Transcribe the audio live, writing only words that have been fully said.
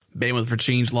Bandwidth for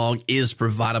Changelog is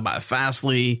provided by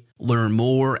Fastly. Learn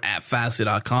more at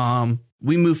fastly.com.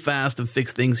 We move fast and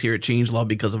fix things here at Changelog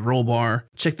because of Rollbar.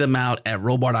 Check them out at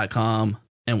rollbar.com.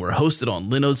 And we're hosted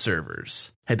on Linode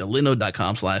servers. Head to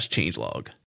linode.com/changelog.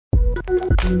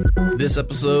 This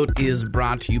episode is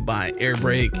brought to you by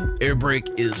AirBrake.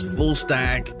 AirBrake is full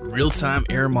stack, real-time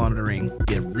error monitoring.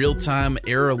 Get real-time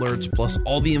error alerts plus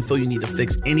all the info you need to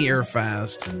fix any error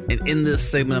fast. And in this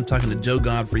segment, I'm talking to Joe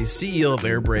Godfrey, CEO of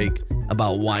AirBrake,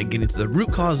 about why getting to the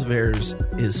root cause of errors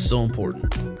is so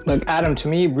important. Look, Adam, to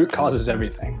me, root cause is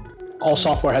everything. All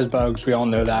software has bugs, we all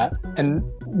know that. And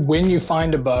when you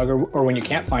find a bug or when you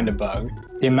can't find a bug,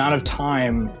 the amount of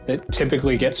time that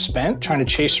typically gets spent trying to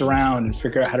chase around and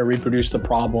figure out how to reproduce the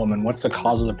problem and what's the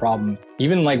cause of the problem,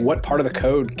 even like what part of the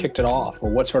code kicked it off or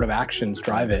what sort of actions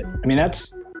drive it. I mean,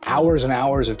 that's hours and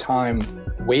hours of time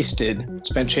wasted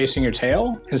spent chasing your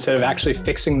tail instead of actually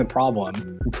fixing the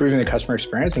problem, improving the customer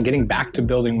experience, and getting back to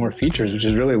building more features, which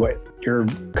is really what your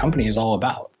company is all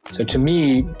about. So to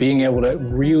me, being able to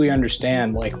really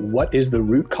understand like what is the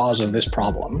root cause of this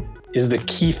problem is the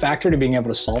key factor to being able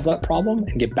to solve that problem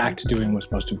and get back to doing what's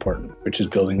most important, which is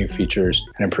building new features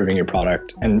and improving your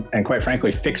product and quite frankly,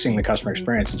 fixing the customer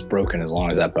experience that's broken as long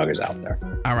as that bug is out there.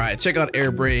 All right, check out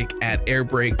AirBrake at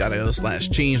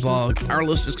airbrake.io/changelog. Our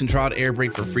listeners can try out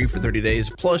AirBrake for free for 30 days.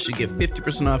 Plus, you get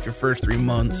 50% off your first 3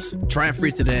 months. Try it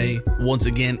free today. Once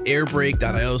again,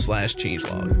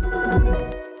 airbrake.io/changelog.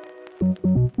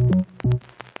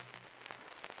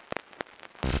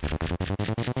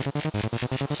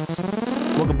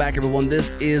 Welcome back, everyone.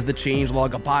 This is the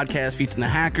Changelog, a podcast featuring the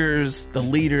hackers, the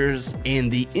leaders,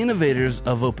 and the innovators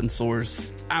of open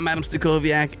source. I'm Adam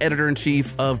Stacoviak,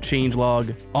 editor-in-chief of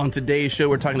Changelog. On today's show,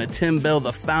 we're talking to Tim Bell,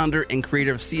 the founder and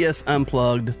creator of CS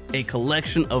Unplugged, a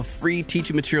collection of free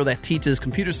teaching material that teaches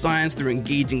computer science through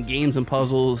engaging games and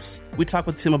puzzles. We talk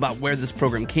with Tim about where this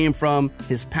program came from,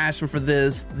 his passion for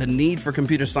this, the need for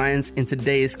computer science in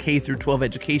today's K-12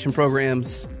 education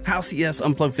programs, how CS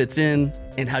Unplugged fits in,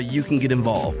 and how you can get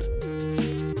involved.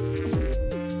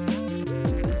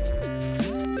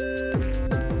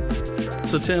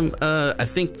 So Tim, I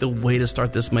think the way to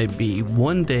start this might be,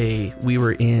 one day we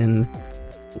were in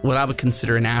what I would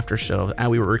consider an after show.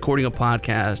 We were recording a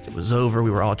podcast. It was over.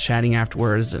 We were all chatting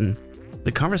afterwards. And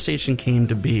the conversation came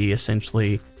to be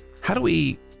essentially, how do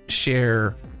we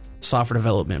share software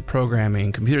development,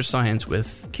 programming, computer science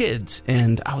with kids?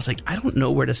 And I was like, I don't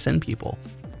know where to send people.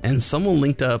 And someone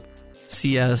linked up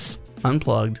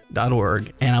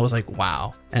csunplugged.org. And I was like,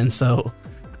 wow. And so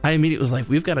I immediately was like,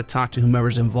 we've got to talk to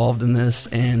whomever's involved in this.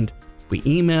 And we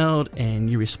emailed and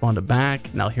you responded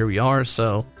back. Now here we are.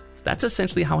 So that's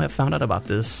essentially how I found out about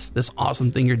this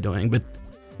awesome thing you're doing. But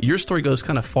your story goes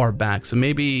kind of far back. So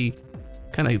maybe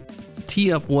kind of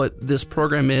tee up what this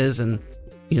program is and,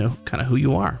 kind of who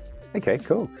you are. Okay,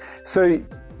 cool. So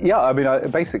yeah, I mean,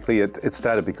 basically it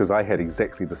started because I had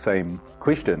exactly the same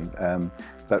question.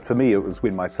 But for me, it was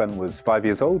when my son was 5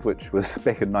 years old, which was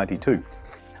back in 92.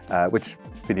 Which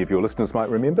many of your listeners might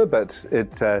remember, but in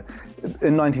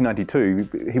 1992,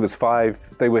 he was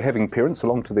 5. They were having parents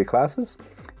along to their classes,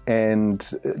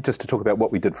 and just to talk about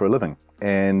what we did for a living.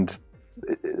 And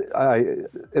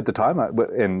at the time,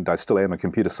 and I still am a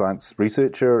computer science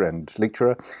researcher and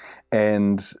lecturer,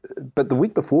 but the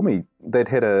week before me, they'd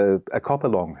had a cop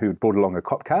along who brought along a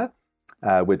cop car,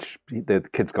 which the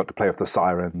kids got to play with the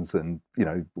sirens and,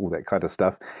 all that kind of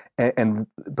stuff. And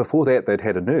before that, they'd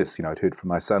had a nurse, I'd heard from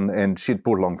my son, and she'd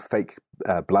brought along fake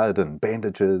blood and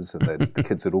bandages, and the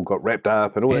kids had all got wrapped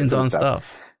up and all that sort of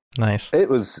stuff. Nice. It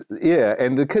was, yeah,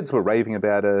 and the kids were raving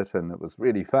about it, and it was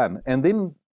really fun. And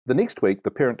then the next week,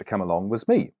 the parent to come along was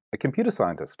me, a computer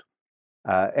scientist.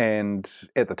 And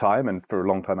at the time, and for a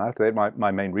long time after that,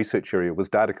 my main research area was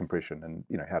data compression and,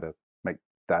 how to make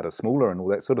data smaller and all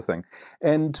that sort of thing.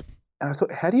 And I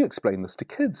thought, how do you explain this to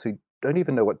kids who don't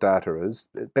even know what data is?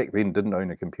 Back then, didn't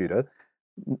own a computer,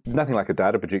 nothing like a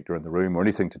data projector in the room or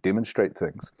anything to demonstrate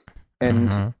things.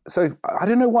 And so I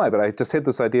don't know why, but I just had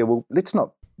this idea, well, let's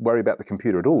not worry about the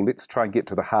computer at all. Let's try and get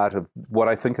to the heart of what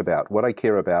I think about, what I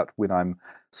care about when I'm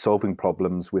solving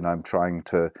problems, when I'm trying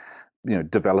to,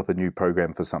 develop a new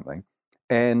program for something.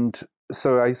 And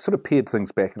so I sort of pared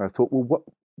things back and I thought, well,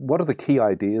 what are the key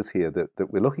ideas here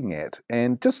that we're looking at?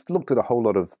 And just looked at a whole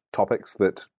lot of topics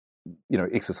that,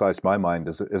 exercised my mind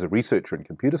as a researcher in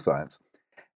computer science,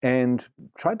 and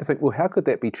tried to think, well, how could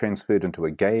that be transferred into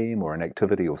a game or an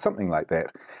activity or something like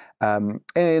that?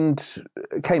 And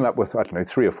came up with,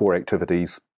 3 or 4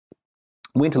 activities,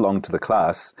 went along to the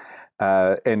class,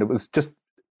 and it was just,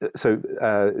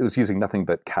 it was using nothing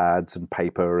but cards and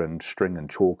paper and string and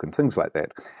chalk and things like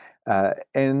that.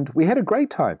 And we had a great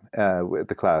time with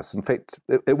the class. In fact,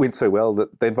 it went so well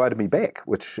that they invited me back,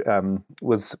 which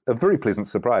was a very pleasant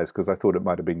surprise because I thought it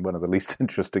might have been one of the least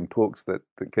interesting talks that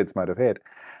the kids might have had.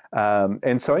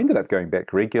 And so I ended up going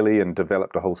back regularly and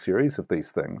developed a whole series of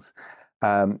these things.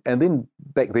 And then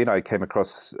back then I came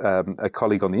across a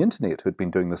colleague on the internet who had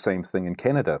been doing the same thing in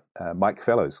Canada, Mike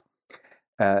Fellows.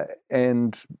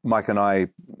 And Mike and I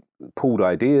pooled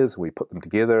ideas, we put them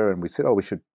together, and we said, we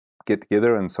should get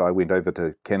together. And so I went over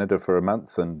to Canada for a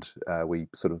month, and we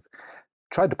sort of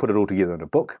tried to put it all together in a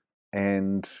book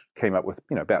and came up with,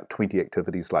 about 20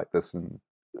 activities like this, and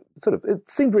sort of, it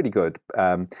seemed really good.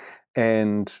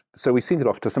 And so we sent it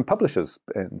off to some publishers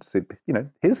and said,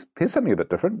 here's something a bit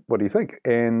different. What do you think?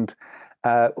 And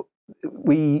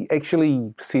we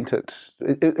actually sent it.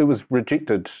 It was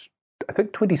rejected, I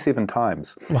think, 27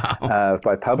 times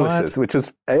by publishers, which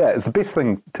is it's the best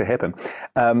thing to happen.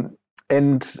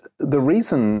 And the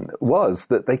reason was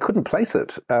that they couldn't place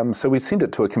it. So we sent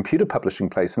it to a computer publishing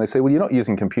place, and they say, well, you're not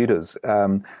using computers.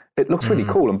 It looks really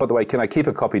cool. And by the way, can I keep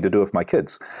a copy to do with my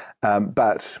kids?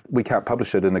 But we can't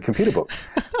publish it in a computer book.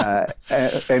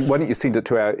 And why don't you send it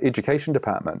to our education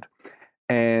department?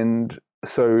 And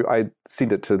so I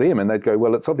send it to them, and they'd go,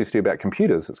 well, it's obviously about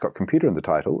computers. It's got computer in the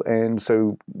title. And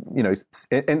so,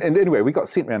 and anyway, we got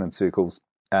sent around in circles.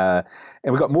 And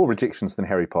we got more rejections than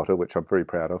Harry Potter, which I'm very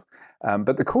proud of.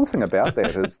 But the cool thing about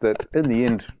that is that in the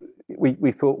end,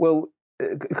 we thought, well,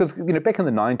 because back in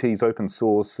the 90s, open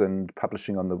source and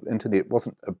publishing on the internet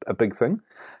wasn't a big thing.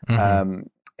 And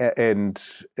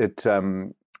it,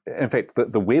 in fact,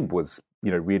 the web was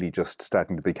really just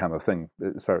starting to become a thing.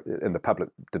 So, and the public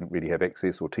didn't really have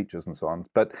access, or teachers and so on.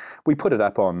 But we put it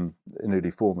up on an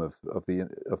early form of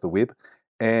the web,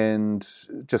 and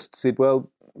just said,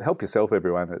 well, help yourself,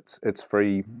 everyone. It's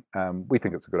free. We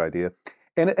think it's a good idea.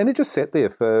 And it just sat there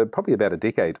for probably about a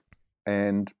decade.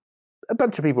 And a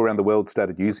bunch of people around the world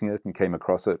started using it and came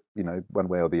across it, one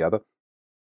way or the other.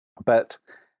 But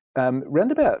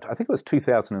round about, I think it was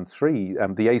 2003,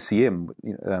 the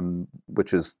ACM,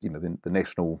 which is the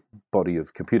national body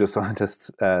of computer scientists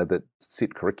that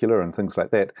set curricula and things like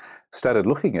that, started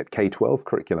looking at K-12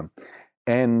 curriculum.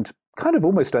 And kind of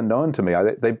almost unknown to me,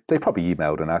 they probably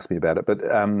emailed and asked me about it,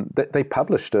 but they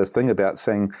published a thing about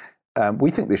saying,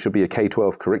 we think there should be a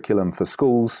K-12 curriculum for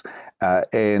schools.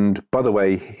 And by the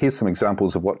way, here's some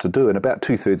examples of what to do. And about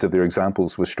 2/3 of their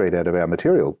examples were straight out of our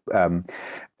material.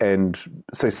 And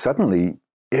so suddenly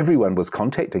everyone was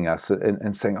contacting us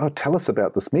and saying, tell us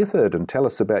about this method and tell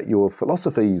us about your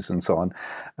philosophies and so on.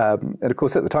 And of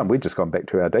course, at the time, we'd just gone back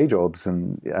to our day jobs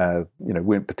and,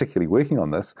 weren't particularly working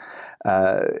on this.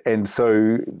 And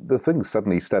so the things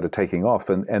suddenly started taking off,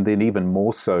 and then even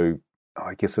more so,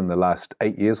 I guess, in the last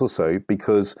 8 years or so,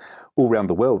 because all around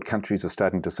the world, countries are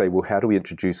starting to say, well, how do we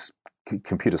introduce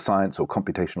computer science or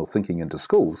computational thinking into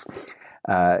schools?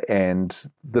 And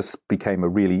this became a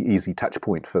really easy touch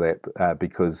point for that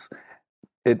because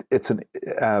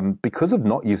because of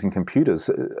not using computers,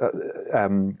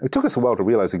 it took us a while to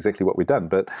realize exactly what we'd done,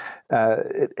 but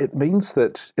it means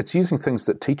that it's using things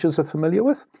that teachers are familiar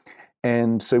with.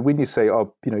 And so when you say,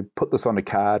 put this on a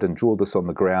card and draw this on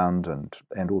the ground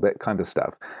and all that kind of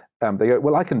stuff, they go,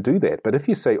 well, I can do that. But if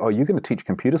you say, you're going to teach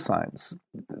computer science,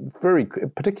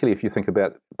 particularly if you think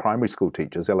about primary school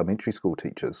teachers, elementary school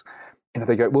teachers,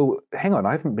 they go, well, hang on,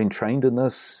 I haven't been trained in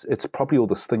this. It's probably all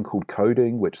this thing called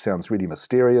coding, which sounds really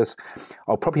mysterious.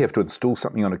 I'll probably have to install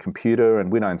something on a computer, and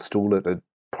when I install it, it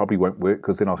probably won't work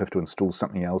because then I'll have to install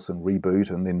something else and reboot,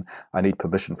 and then I need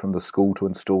permission from the school to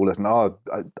install it, and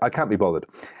I can't be bothered.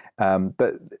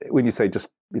 But when you say just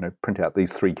print out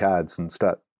these 3 cards and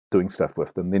start doing stuff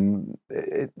with them, then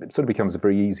it sort of becomes a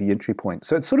very easy entry point.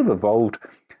 So it's sort of evolved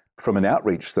from an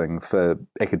outreach thing for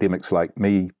academics like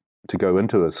me to go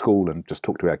into a school and just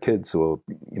talk to our kids, or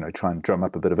try and drum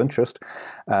up a bit of interest,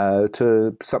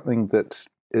 to something that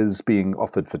is being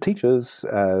offered for teachers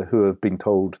who have been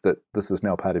told that this is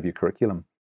now part of your curriculum.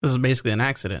 This is basically an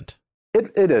accident.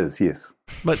 It is, yes.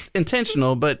 But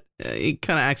intentional, but it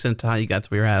kind of accident to how you got to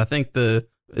where you're at. I think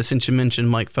since you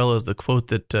mentioned Mike Fellows, the quote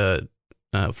that,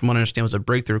 from what I understand, was a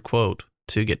breakthrough quote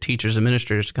to get teachers,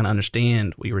 administrators to kind of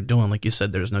understand what you were doing. Like you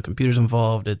said, there's no computers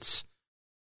involved. It's,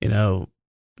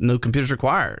 no computers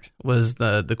required.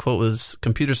 The quote was,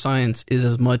 computer science is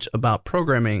as much about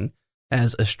programming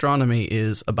as astronomy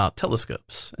is about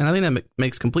telescopes. And I think that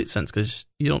makes complete sense, because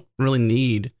you don't really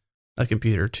need a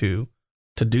computer to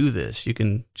do this. You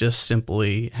can just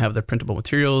simply have the printable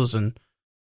materials and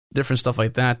different stuff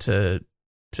like that to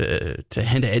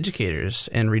hand to educators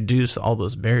and reduce all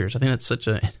those barriers. I think that's such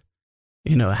a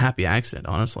happy accident,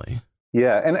 honestly.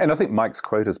 Yeah, and I think Mike's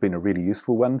quote has been a really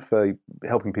useful one for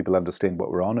helping people understand what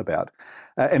we're on about.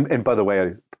 And by the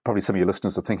way, probably some of your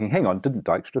listeners are thinking, hang on, didn't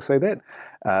Dijkstra say that?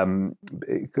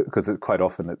 Because quite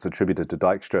often it's attributed to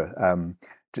Dijkstra.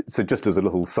 So just as a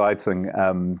little side thing,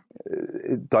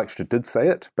 Dijkstra did say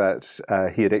it, but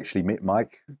he had actually met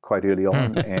Mike quite early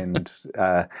on and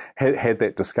had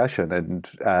that discussion. And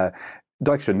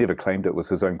Dijkstra never claimed it was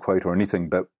his own quote or anything,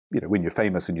 but when you're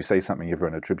famous and you say something,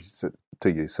 everyone attributes it to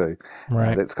you. So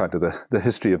that's kind of the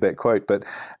history of that quote. But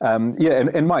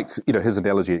and Mike, his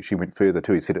analogy actually went further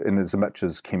too. He said, in as much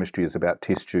as chemistry is about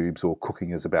test tubes or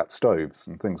cooking is about stoves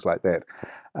and things like that.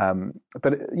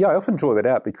 But I often draw that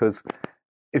out because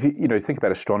if you think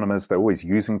about astronomers, they're always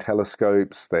using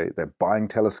telescopes, they're buying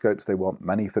telescopes, they want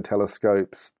money for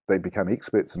telescopes, they become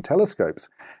experts in telescopes.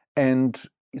 And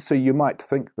so you might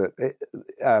think that,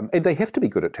 and they have to be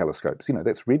good at telescopes,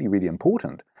 that's really, really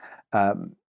important.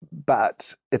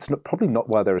 But it's probably not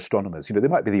why they're astronomers. There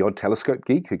might be the odd telescope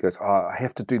geek who goes, I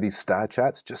have to do these star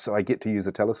charts just so I get to use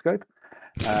a telescope.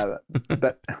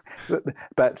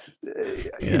 But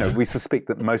we suspect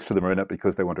that most of them are in it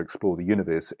because they want to explore the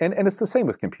universe, and it's the same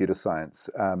with computer science.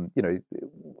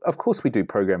 Of course we do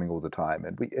programming all the time,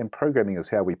 and programming is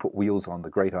how we put wheels on the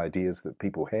great ideas that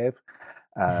people have.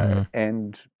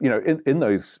 And in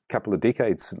those couple of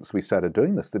decades since we started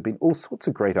doing this, there've been all sorts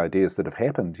of great ideas that have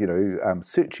happened.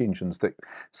 Search engines that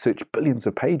search billions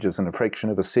of pages in a fraction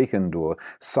of a second, or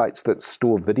sites that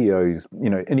store videos,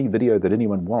 any video that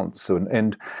anyone wants,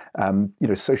 and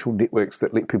social networks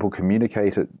that let people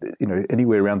communicate at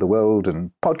anywhere around the world,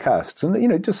 and podcasts,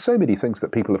 and just so many things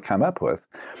that people have come up with.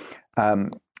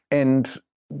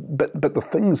 But the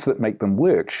things that make them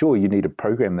work, sure, you need a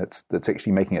program that's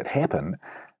actually making it happen.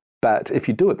 But if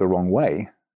you do it the wrong way,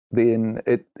 then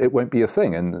it won't be a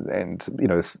thing. And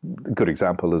a good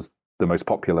example is the most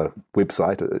popular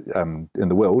website in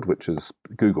the world, which is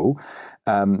Google.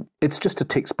 It's just a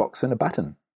text box and a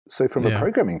button. So from a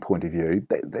programming point of view,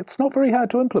 that's not very hard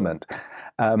to implement.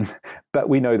 But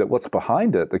we know that what's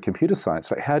behind it, the computer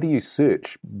science, like how do you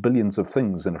search billions of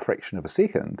things in a fraction of a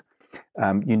second?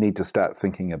 You need to start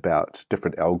thinking about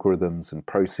different algorithms and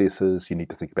processes. You need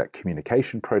to think about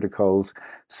communication protocols,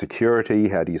 security.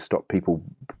 How do you stop people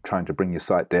trying to bring your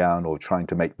site down or trying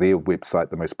to make their website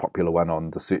the most popular one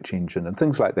on the search engine and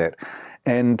things like that?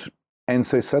 And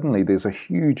so suddenly there's a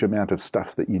huge amount of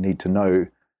stuff that you need to know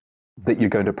that you're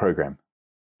going to program.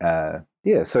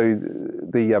 So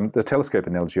the telescope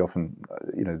analogy often,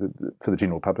 for the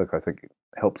general public, I think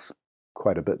helps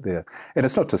quite a bit there. And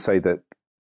it's not to say that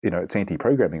it's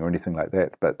anti-programming or anything like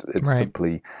that, but it's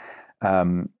simply,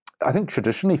 I think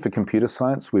traditionally for computer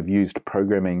science, we've used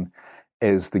programming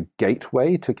as the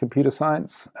gateway to computer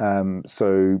science.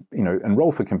 So,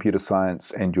 enroll for computer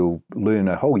science and you'll learn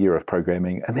a whole year of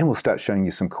programming, and then we'll start showing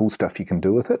you some cool stuff you can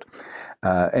do with it.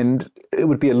 And it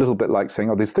would be a little bit like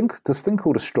saying, there's this thing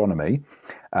called astronomy.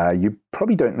 You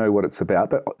probably don't know what it's about,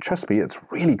 but trust me, it's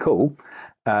really cool.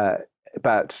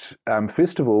 But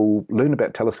first of all, learn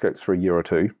about telescopes for a year or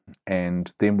two,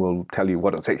 and then we'll tell you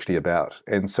what it's actually about.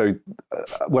 And so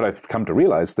what I've come to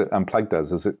realize that Unplugged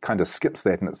does is it kind of skips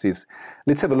that and it says,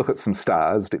 let's have a look at some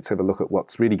stars. Let's have a look at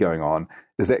what's really going on.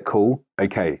 Is that cool?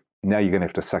 Okay, now you're going to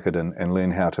have to suck it in and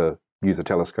learn how to use a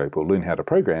telescope or learn how to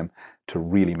program to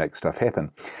really make stuff happen.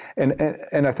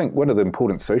 And I think one of the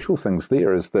important social things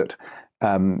there is that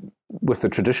with the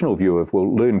traditional view of,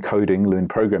 learn coding, learn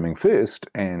programming first,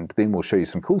 and then we'll show you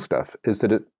some cool stuff, is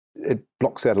that it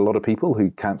blocks out a lot of people who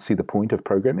can't see the point of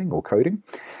programming or coding.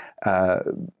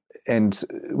 And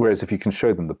whereas if you can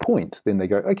show them the point, then they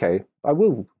go, okay, I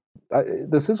will.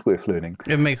 This is worth learning.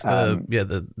 It makes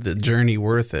the journey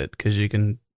worth it, because you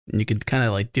can kind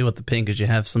of like deal with the pain because you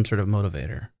have some sort of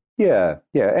motivator. Yeah.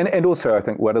 And also I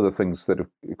think one of the things that, of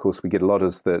course, we get a lot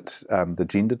is that the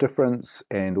gender difference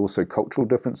and also cultural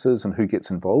differences and who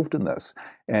gets involved in this.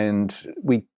 And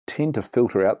we tend to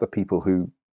filter out the people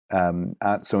who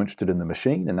aren't so interested in the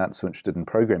machine and aren't so interested in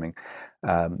programming.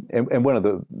 And one of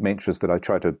the mantras that I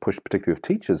try to push, particularly with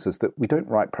teachers, is that we don't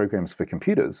write programs for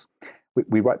computers.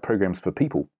 We write programs for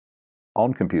people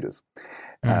on computers.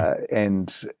 And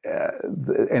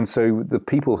so the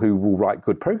people who will write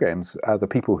good programs are the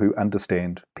people who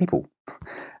understand people.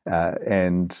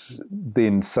 And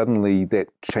then suddenly that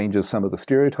changes some of the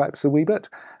stereotypes a wee bit.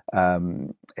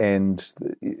 And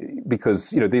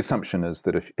because, the assumption is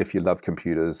that if you love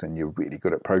computers and you're really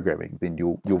good at programming, then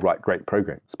you'll write great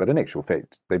programs. But in actual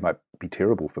fact, they might be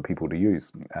terrible for people to use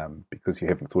because you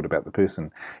haven't thought about the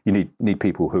person. You need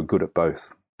people who are good at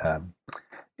both.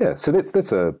 Yeah, so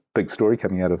that's a big story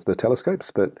coming out of the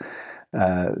telescopes, but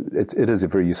it is a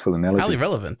very useful analogy. Highly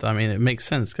relevant. I mean, it makes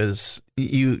sense because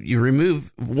you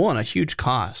remove, a huge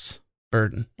cost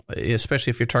burden, especially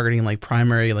if you're targeting like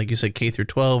primary, like you said, K through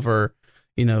 12, or,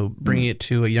 bringing it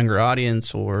to a younger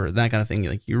audience or that kind of thing.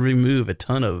 Like you remove a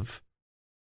ton of,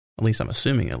 at least I'm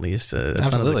assuming, a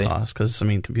ton of the cost, because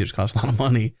computers cost a lot of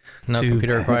money. No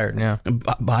computer required. Yeah,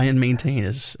 buy and maintain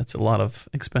that's a lot of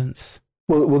expense.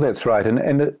 Well, that's right,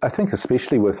 and I think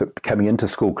especially with it coming into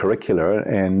school curricula,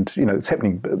 and it's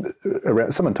happening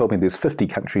around. Someone told me there's 50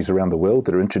 countries around the world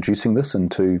that are introducing this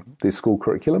into their school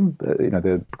curriculum,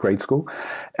 their grade school,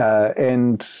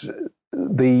 and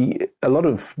a lot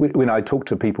of when I talk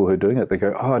to people who are doing it, they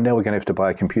go, "Oh, now we're going to have to buy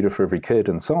a computer for every kid,"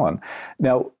 and so on.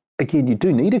 Now, again, you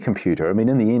do need a computer. I mean,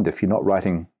 in the end, if you're not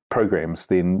writing programs,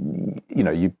 then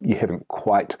you haven't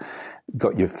quite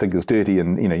got your fingers dirty,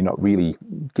 and you're not really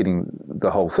getting the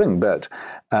whole thing. But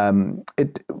one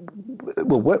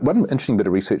interesting bit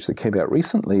of research that came out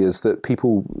recently is that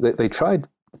people they tried.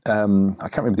 I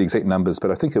can't remember the exact numbers,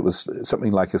 but I think it was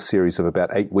something like a series of about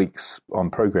 8 weeks on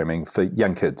programming for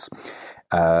young kids,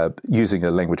 using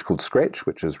a language called Scratch,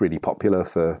 which is really popular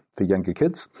for younger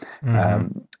kids,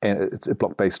 and it's a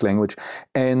block-based language.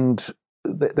 And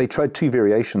they tried 2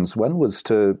 variations. One was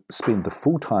to spend the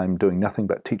full time doing nothing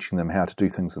but teaching them how to do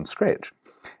things in Scratch.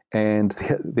 And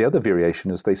the other variation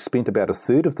is they spent about a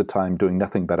third of the time doing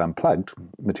nothing but unplugged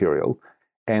material,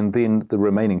 and then the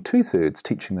remaining 2/3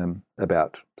 teaching them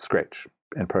about Scratch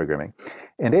and programming.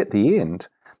 And at the end,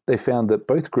 they found that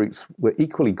both groups were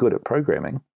equally good at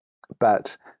programming,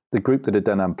 but the group that had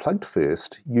done unplugged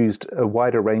first used a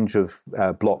wider range of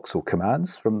blocks or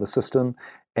commands from the system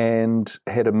and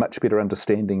had a much better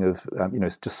understanding of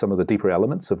just some of the deeper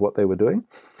elements of what they were doing,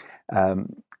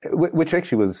 which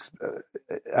actually was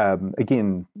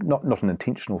again not an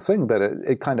intentional thing, but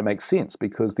it kind of makes sense,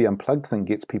 because the unplugged thing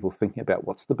gets people thinking about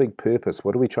what's the big purpose,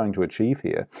 what are we trying to achieve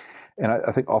here. And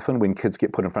I think often when kids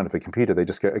get put in front of a computer, they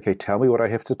just go, okay, tell me what I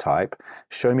have to type,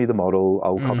 show me the model,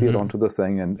 I'll copy it onto the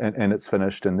thing, and it's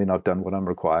finished, and then I've done what I'm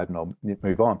required, and I'll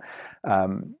move on.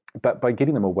 But by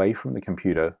getting them away from the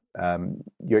computer,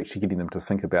 you're actually getting them to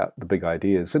think about the big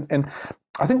ideas. And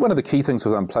I think one of the key things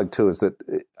with Unplugged too is that,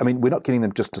 we're not getting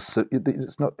them just to sit.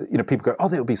 It's not, people go, oh,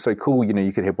 that would be so cool.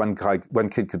 You could have one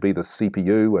kid could be the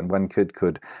CPU, and one kid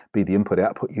could be the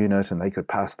input-output unit, and they could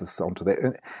pass this on to that.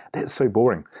 And that's so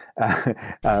boring.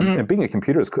 And being a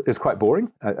computer is quite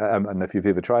boring. I don't know if you've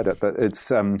ever tried it, but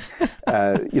it's,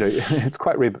 it's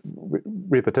quite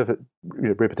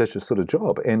repetitious sort of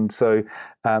job. And so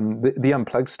the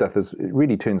Unplugged stuff it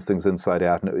really turns things inside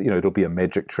out, and it'll be a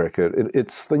magic trick.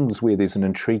 It's things where there's an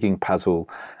intriguing puzzle,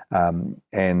 and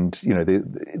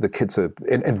the kids are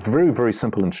and very, very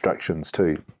simple instructions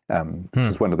too, which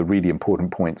is one of the really important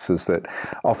points. Is that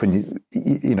often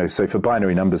so for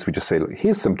binary numbers we just say, look,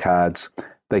 here's some cards.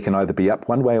 They can either be up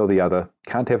one way or the other.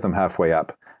 Can't have them halfway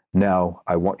up. Now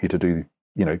I want you to do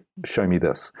show me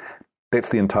this. That's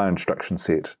the entire instruction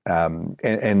set,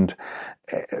 and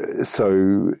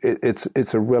so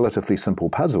it's a relatively simple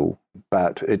puzzle,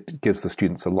 but it gives the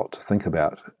students a lot to think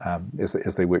about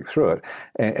as they work through it.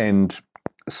 And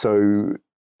so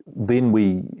then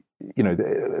we,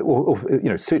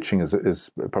 searching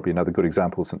is probably another good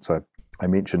example, since I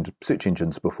mentioned search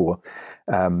engines before.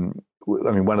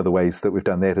 One of the ways that we've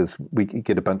done that is we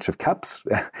get a bunch of cups,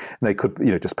 and they could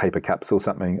just paper cups or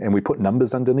something, and we put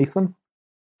numbers underneath them.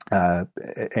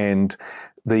 And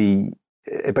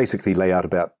basically lay out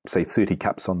about, say, 30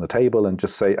 cups on the table, and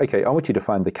just say, okay, I want you to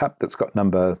find the cup that's got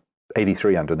number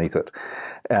 83 underneath it.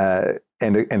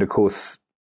 And of course,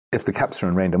 if the cups are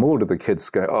in random order, the kids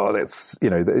go, oh, that's,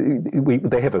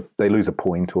 they lose a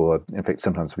point, or in fact,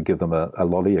 sometimes we give them a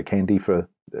lolly, a candy for,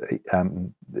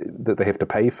 that they have to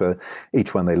pay for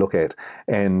each one they look at.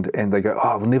 And they go, oh,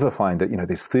 I'll never find it.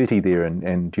 There's 30 there,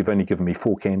 and you've only given me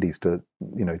 4 candies to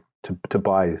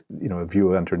buy, a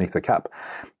viewer underneath the cup.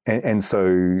 And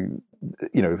so,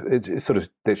 it sort of,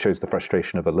 that shows the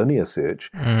frustration of a linear search.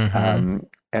 And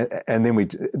then we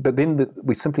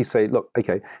simply say, look,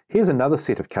 okay, here's another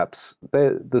set of cups.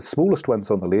 They're the smallest ones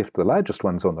on the left, the largest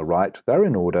ones on the right. They're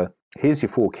in order. Here's your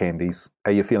 4 candies.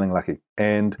 Are you feeling lucky?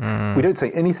 And we don't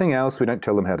say anything else. We don't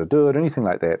tell them how to do it or anything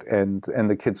like that. And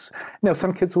the kids,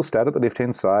 some kids will start at the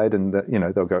left-hand side, and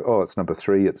they'll go, oh, it's number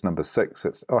 3, it's number 6.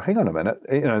 It's, oh, hang on a minute.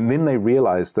 And then they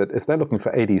realize that if they're looking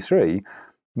for 83,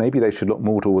 maybe they should look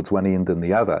more towards one end than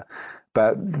the other.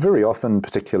 But very often,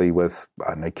 particularly with,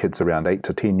 kids around 8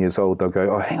 to 10 years old, they'll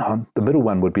go, oh, hang on, the middle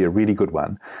one would be a really good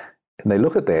one. And they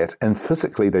look at that, and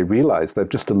physically they realize they've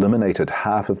just eliminated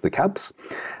half of the cups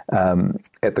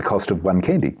at the cost of one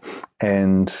candy.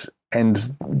 And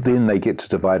then they get to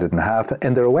divide it in half,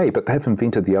 and they're away. But they've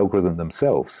invented the algorithm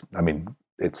themselves. I mean,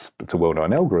 it's a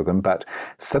well-known algorithm, but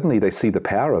suddenly they see the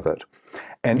power of it.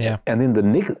 And then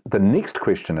the next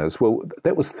question is, well,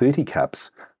 that was 30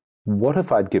 cups. What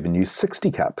if I'd given you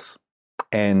 60 cups?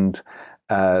 And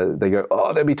they go,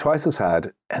 oh, that'd be twice as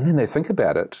hard. And then they think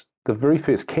about it. The very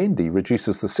first candy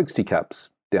reduces the 60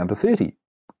 cups down to 30.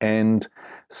 And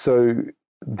so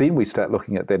then we start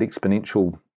looking at that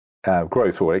exponential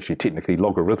growth, or actually technically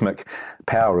logarithmic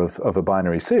power of a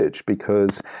binary search,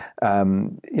 because,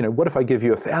 what if I give you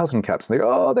 1,000 cups? And they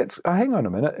go, hang on a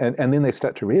minute. And then they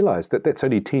start to realize that that's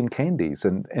only 10 candies,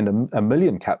 and a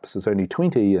million cups is only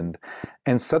 20, and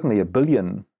suddenly a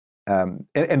billion. And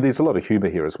there's a lot of humor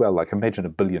here as well. Like, imagine a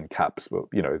billion cups. Well,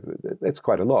 that's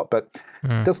quite a lot, but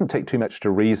it doesn't take too much to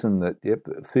reason that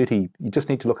 30, you just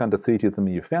need to look under 30 of them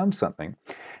and you've found something.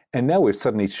 And now we've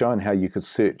suddenly shown how you could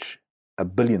search a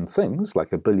billion things,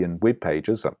 like a billion web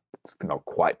pages. It's not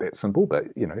quite that simple, but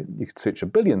you could search a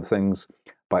billion things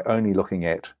by only looking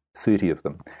at 30 of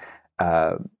them.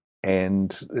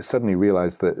 And suddenly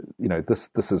realize that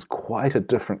this is quite a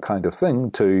different kind of thing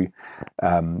to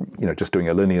just doing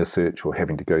a linear search or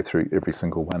having to go through every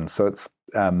single one. So it's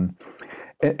and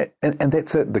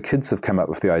that's it. The kids have come up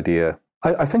with the idea.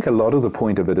 I think a lot of the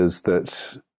point of it is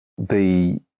that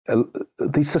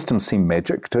these systems seem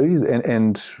magic too,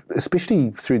 and especially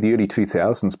through the early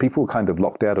 2000s, people were kind of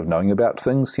locked out of knowing about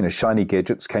things. Shiny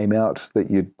gadgets came out that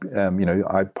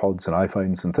iPods and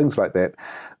iPhones and things like that.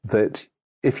 That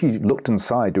if you looked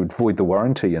inside, it would void the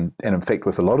warranty, and in fact,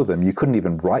 with a lot of them, you couldn't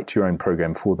even write your own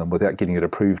program for them without getting it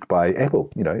approved by Apple.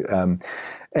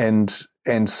 And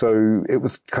so it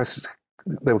was.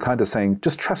 They were kind of saying,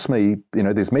 just trust me.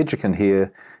 There's magic in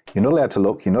here. You're not allowed to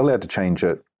look. You're not allowed to change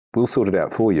it. We'll sort it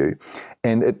out for you.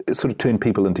 And it sort of turned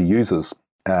people into users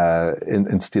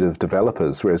instead of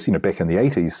developers. Whereas, back in the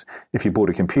 80s, if you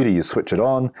bought a computer, you switch it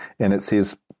on and it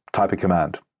says, type a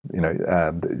command.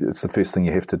 It's the first thing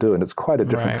you have to do. And it's quite a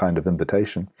different kind of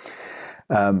invitation.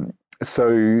 So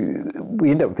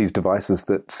we end up with these devices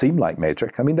that seem like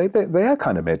magic. I mean, they are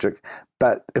kind of magic.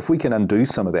 But if we can undo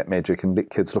some of that magic and let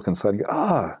kids look inside and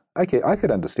go, okay, I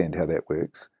could understand how that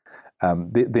works,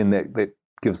 then that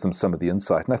gives them some of the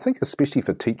insight. And I think especially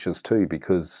for teachers too,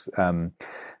 because,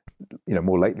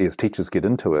 more lately as teachers get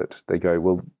into it, they go,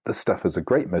 well, this stuff is a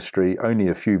great mystery. Only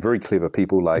a few very clever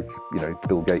people like,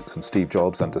 Bill Gates and Steve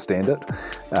Jobs understand it.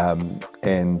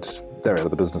 And they're out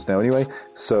of the business now anyway.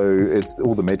 So it's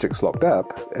all the magic's locked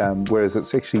up. Whereas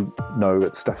it's actually,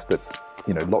 it's stuff that,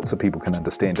 lots of people can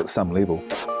understand at some level.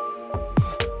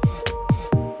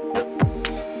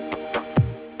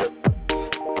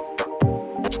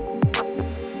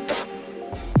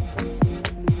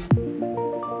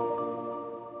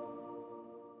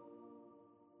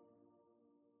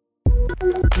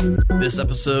 This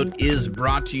episode is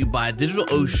brought to you by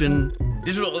DigitalOcean.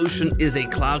 DigitalOcean is a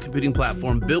cloud computing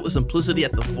platform built with simplicity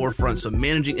at the forefront, so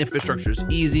managing infrastructure is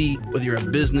easy. Whether you're a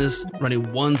business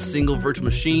running one single virtual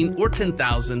machine or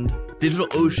 10,000,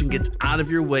 DigitalOcean gets out of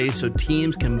your way so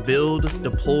teams can build,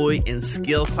 deploy, and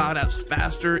scale cloud apps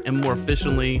faster and more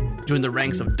efficiently. Join the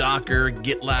ranks of Docker,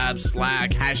 GitLab, Slack,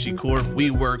 HashiCorp,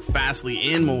 WeWork,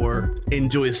 Fastly, and more.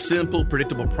 Enjoy simple,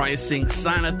 predictable pricing.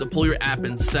 Sign up, deploy your app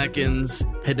in seconds.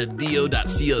 Head to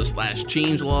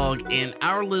do.co/changelog, and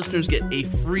our listeners get a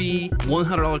free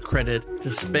 $100 credit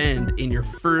to spend in your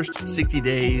first 60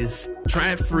 days.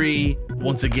 Try it free.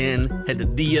 Once again, head to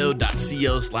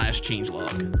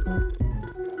do.co/changelog.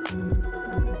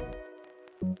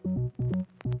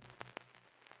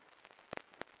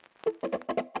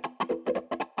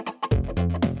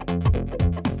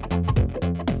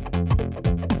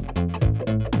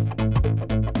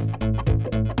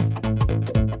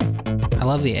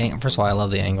 First of all, I love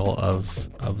the angle of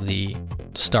the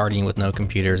starting with no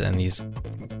computers and these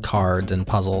cards and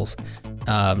puzzles.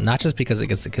 Not just because it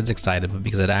gets the kids excited, but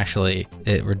because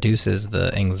it reduces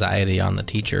the anxiety on the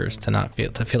teachers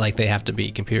to feel like they have to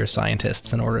be computer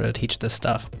scientists in order to teach this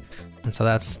stuff. And so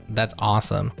that's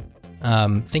awesome.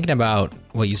 Thinking about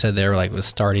what you said there, like was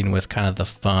starting with kind of the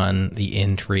fun, the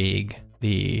intrigue,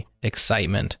 the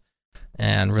excitement,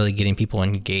 and really getting people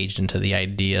engaged into the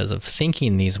ideas of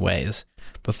thinking these ways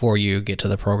before you get to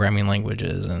the programming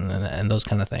languages and those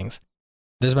kind of things.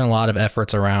 There's been a lot of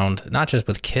efforts around, not just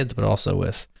with kids, but also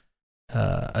with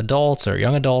adults or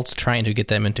young adults, trying to get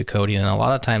them into coding. And a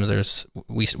lot of times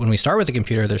when we start with the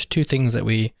computer, there's two things that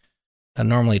we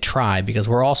normally try, because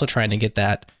we're also trying to get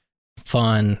that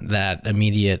fun, that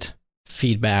immediate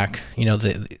feedback,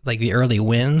 the early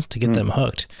wins to get them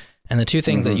hooked. And the two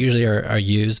things that usually are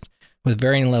used with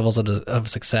varying levels of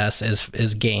success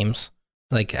is games,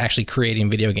 like actually creating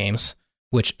video games,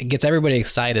 which gets everybody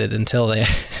excited until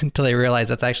they realize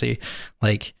that's actually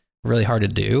like really hard to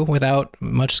do without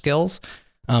much skills.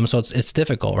 So it's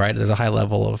difficult, right? There's a high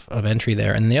level of entry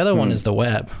there. And the other one is the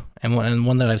web. And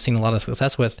one that I've seen a lot of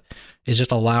success with is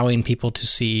just allowing people to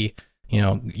see,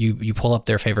 you pull up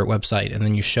their favorite website and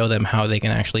then you show them how they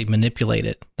can actually manipulate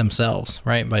it themselves,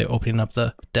 right? By opening up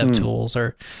the dev tools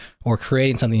or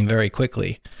creating something very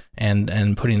quickly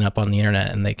and putting it up on the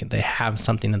internet, and they have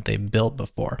something that they built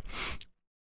before.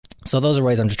 So those are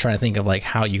ways I'm just trying to think of like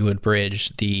how you would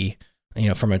bridge the,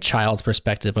 from a child's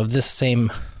perspective of this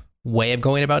same way of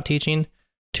going about teaching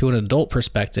to an adult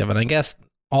perspective. And I guess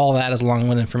all that is a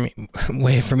long-winded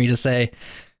way for me to say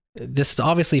this is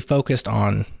obviously focused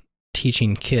on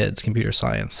teaching kids computer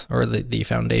science or the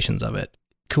foundations of it.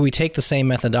 Could we take the same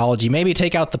methodology, maybe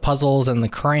take out the puzzles and the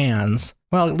crayons?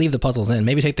 Well, leave the puzzles in,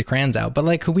 maybe take the crayons out. But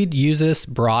like, could we use this,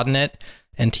 broaden it,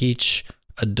 and teach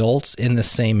adults in the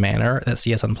same manner that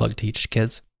CS Unplugged teach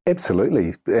kids?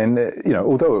 Absolutely. And,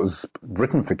 although it was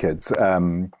written for kids,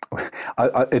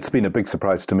 it's been a big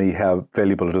surprise to me how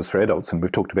valuable it is for adults. And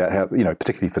we've talked about how,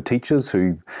 particularly for teachers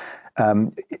who,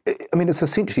 it's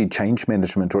essentially change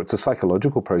management, or it's a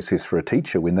psychological process for a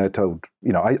teacher when they're told,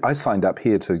 I signed up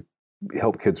here to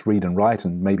help kids read and write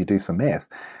and maybe do some math.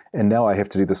 And now I have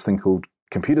to do this thing called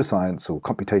computer science or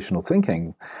computational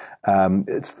thinking.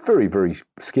 It's very, very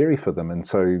scary for them. And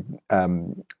so,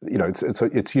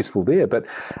 it's useful there. But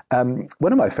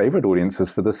one of my favorite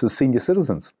audiences for this is senior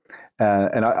citizens.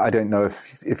 And I don't know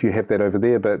if you have that over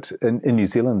there, but in New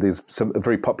Zealand, there's a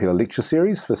very popular lecture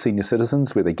series for senior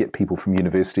citizens where they get people from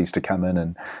universities to come in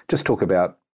and just talk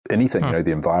about anything,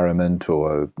 the environment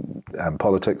or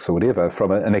politics or whatever from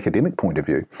an academic point of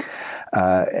view.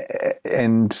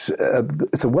 And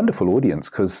it's a wonderful audience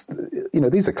because,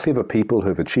 these are clever people who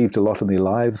have achieved a lot in their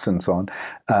lives and so on,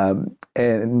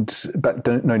 but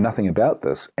don't know nothing about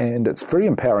this. And it's very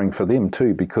empowering for them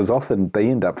too, because often they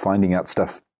end up finding out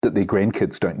stuff that their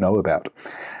grandkids don't know about.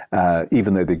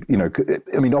 Even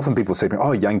though often people say,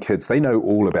 "Oh, young kids, they know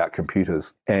all about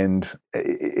computers," and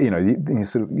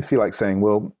you feel like saying,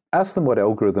 "Well, ask them what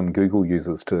algorithm Google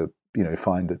uses to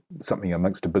find something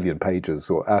amongst a billion pages,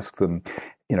 or ask them,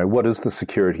 what is the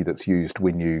security that's used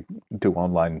when you do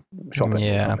online shopping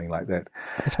or something like that."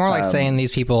 It's more like saying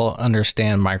these people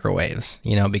understand microwaves,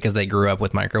 because they grew up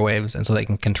with microwaves, and so they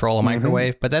can control a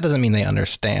microwave. But that doesn't mean they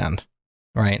understand,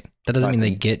 right? That doesn't mean they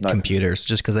get computers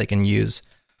just because they can use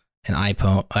an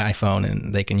iPhone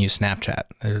and they can use Snapchat.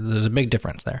 There's a big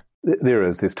difference there.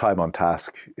 There's time on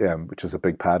task, which is a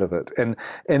big part of it. And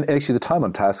actually the time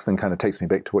on task thing kind of takes me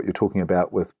back to what you're talking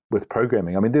about with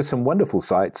programming. I mean, there's some wonderful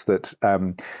sites that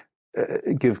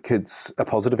give kids a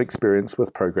positive experience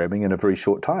with programming in a very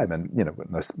short time. And,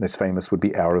 most famous would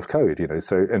be Hour of Code,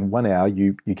 So in 1 hour,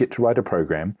 you get to write a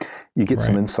program, you get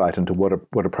some insight into what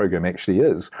a program actually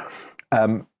is.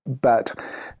 But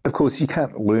of course, you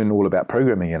can't learn all about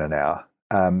programming in an hour.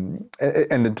 And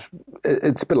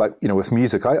it's a bit like, with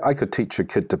music, I could teach a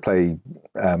kid to play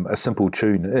a simple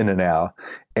tune in an hour.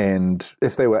 And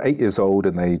if they were 8 years old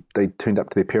and they turned up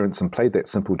to their parents and played that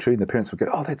simple tune, the parents would go,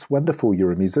 "Oh, that's wonderful.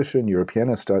 You're a musician. You're a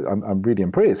pianist. I'm really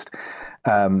impressed."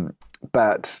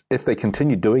 But if they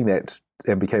continued doing that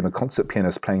and became a concert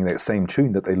pianist playing that same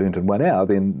tune that they learned in 1 hour,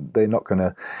 then they're not going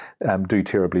to do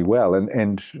terribly well.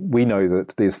 And we know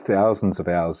that there's thousands of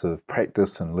hours of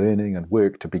practice and learning and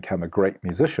work to become a great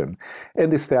musician.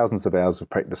 And there's thousands of hours of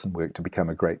practice and work to become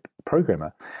a great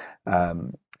programmer.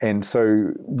 And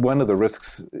so one of the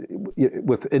risks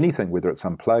with anything, whether it's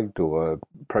unplugged or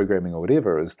programming or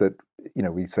whatever, is that,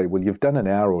 we say, well, you've done an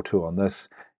hour or two on this,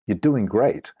 you're doing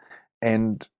great.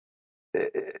 And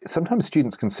sometimes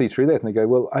students can see through that and they go,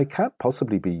 well, I can't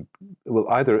possibly be, well,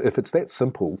 either if it's that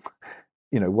simple,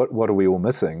 what are we all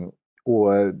missing?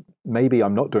 Or maybe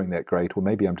I'm not doing that great, or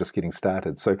maybe I'm just getting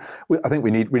started. So I think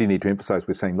we really need to emphasize,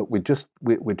 we're saying, look, we're just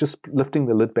lifting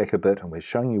the lid back a bit and we're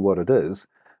showing you what it is,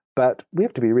 but we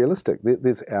have to be realistic.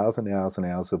 There's hours and hours and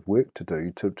hours of work to do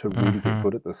to really get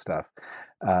good at this stuff.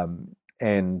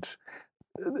 And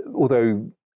although,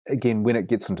 again, when it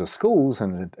gets into schools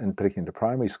and particularly into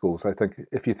primary schools, I think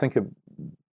if you think of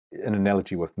an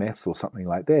analogy with maths or something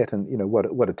like that, and what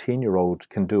a 10-year-old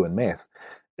can do in math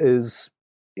is,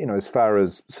 as far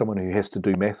as someone who has to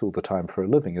do math all the time for a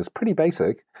living, is pretty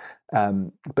basic.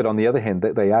 But on the other hand,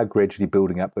 they are gradually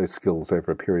building up those skills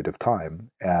over a period of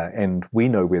time. And we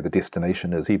know where the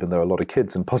destination is, even though a lot of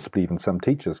kids and possibly even some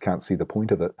teachers can't see the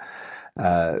point of it.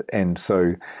 And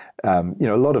so, a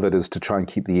lot of it is to try and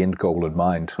keep the end goal in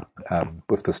mind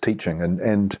with this teaching,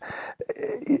 and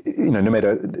no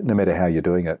matter how you're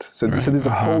doing it. So, Right. so there's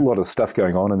a whole lot of stuff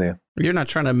going on in there. You're not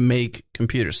trying to make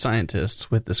computer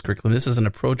scientists with this curriculum. This is an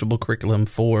approachable curriculum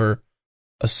for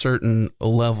a certain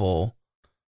level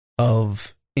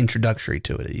of introductory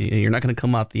to it. You're not going to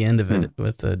come out the end of it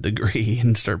with a degree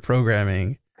and start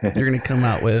programming. You're going to come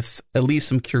out with at least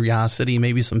some curiosity,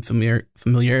 maybe some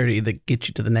familiarity that gets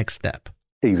you to the next step.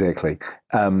 Exactly.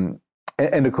 And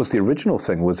of course, the original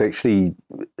thing was actually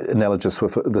analogous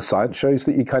with the science shows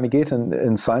that you kind of get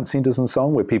in science centers and so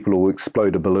on, where people will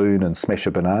explode a balloon and smash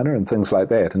a banana and things like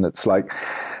that. And it's like,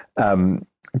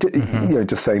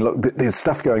 just saying, look, there's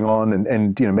stuff going on,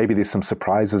 and maybe there's some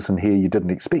surprises in here you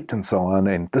didn't expect, and so on.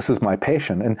 And this is my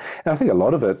passion. And I think a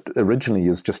lot of it originally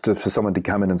is just for someone to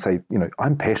come in and say,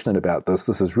 I'm passionate about this.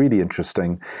 This is really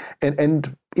interesting.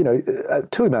 And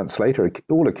 2 months later,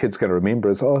 all a kid's going to remember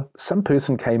is, some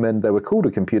person came in, they were called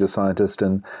a computer scientist,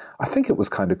 and I think it was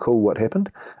kind of cool what happened.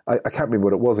 I can't remember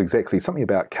what it was exactly, something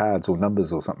about cards or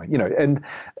numbers or something, and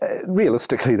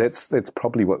realistically, that's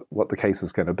probably what the case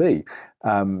is going to be.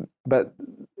 But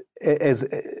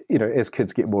as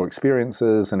kids get more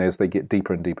experiences and as they get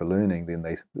deeper and deeper learning, then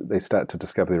they start to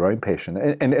discover their own passion.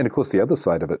 And of course, the other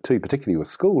side of it too, particularly with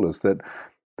school, is that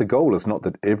the goal is not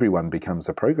that everyone becomes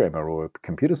a programmer or a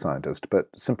computer scientist, but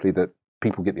simply that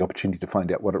people get the opportunity to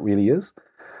find out what it really is.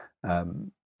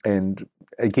 And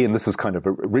again, this is kind of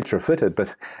retrofitted,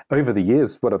 but over the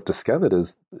years, what I've discovered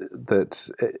is that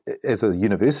as a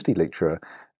university lecturer,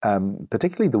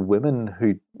 particularly the women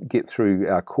who get through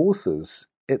our courses,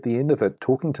 at the end of it,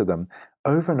 talking to them,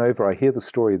 over and over, I hear the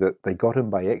story that they got in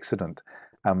by accident,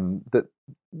 that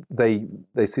they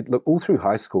said, look, all through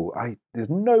high school, there's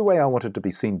no way I wanted to be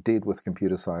seen dead with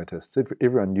computer scientists.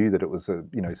 Everyone knew that it was a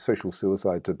social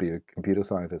suicide to be a computer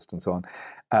scientist and so on.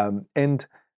 And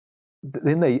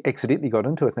then they accidentally got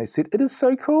into it and they said, it is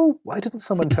so cool. Why didn't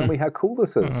someone tell me how cool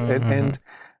this is? And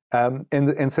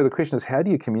so the question is, how do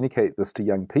you communicate this to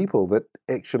young people that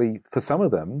actually, for some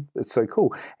of them, it's so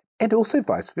cool? And also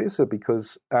vice versa,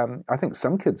 because I think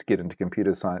some kids get into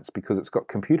computer science because it's got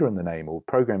computer in the name, or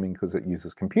programming because it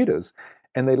uses computers,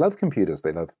 and they love computers.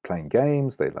 They love playing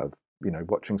games. They love,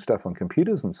 watching stuff on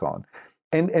computers and so on.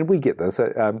 And we get this.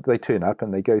 They turn up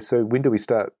and they go, so when do we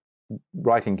start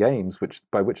writing games,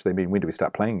 by which they mean when do we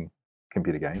start playing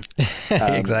computer games?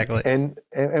 Exactly. And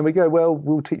we go, well,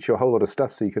 we'll teach you a whole lot of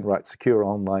stuff so you can write secure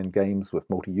online games with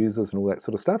multi-users and all that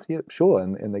sort of stuff. Yeah, sure.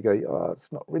 And they go,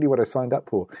 it's not really what I signed up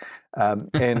for.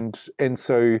 And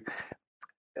so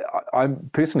I'm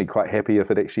personally quite happy if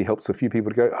it actually helps a few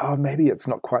people to go, maybe it's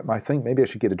not quite my thing. Maybe I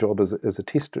should get a job as a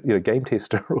tester, game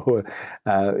tester, or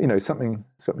something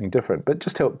different. But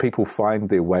just help people find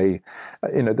their way.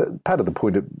 Part of the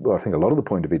point I think a lot of the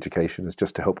point of education is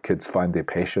just to help kids find their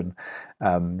passion,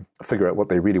 figure out what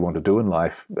they really want to do in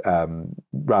life,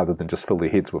 rather than just fill their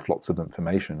heads with lots of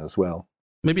information as well.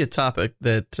 Maybe a topic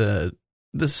that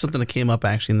this is something that came up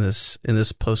actually in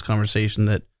this post conversation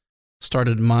that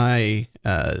started my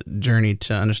journey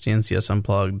to understand CS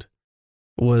Unplugged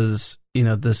was,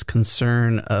 this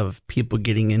concern of people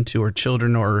getting into, or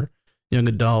children or young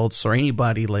adults or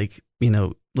anybody like,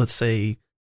 let's say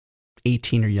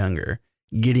 18 or younger,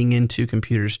 getting into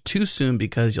computers too soon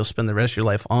because you'll spend the rest of your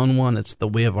life on one. It's the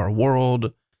way of our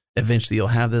world. Eventually you'll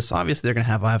have this. Obviously they're going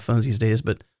to have iPhones these days,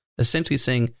 but essentially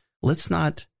saying, let's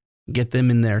not get them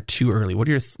in there too early. What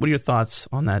are your thoughts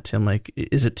on that, Tim? Like,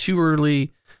 is it too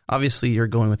early? Obviously, you're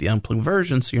going with the unplugged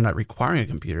version, so you're not requiring a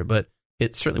computer, but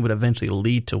it certainly would eventually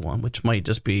lead to one, which might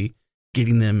just be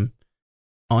getting them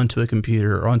onto a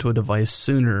computer or onto a device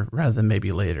sooner rather than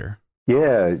maybe later.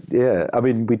 Yeah. I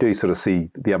mean, we do sort of see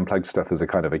the unplugged stuff as a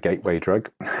kind of a gateway drug.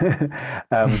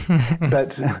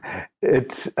 But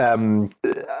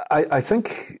I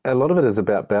think a lot of it is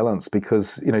about balance,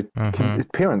 because,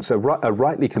 parents are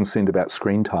rightly concerned about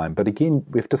screen time. But again,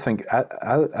 we have to think,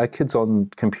 are kids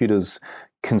on computers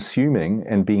consuming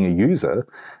and being a user,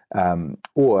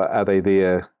 or are they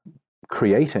there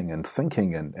creating and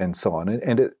thinking and so on?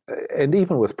 And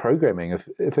even with programming,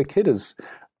 if a kid is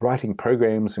writing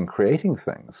programs and creating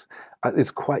things,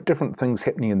 there's quite different things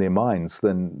happening in their minds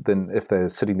than if they're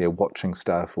sitting there watching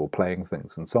stuff or playing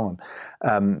things and so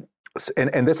on.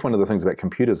 And that's one of the things about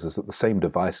computers, is that the same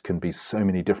device can be so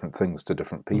many different things to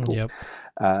different people. Yep.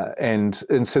 And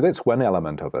so that's one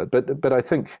element of it. But I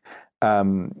think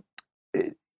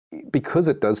because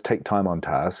it does take time on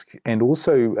task, and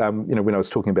also, when I was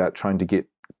talking about trying to get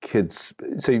kids,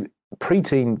 so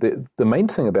preteen, the main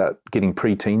thing about getting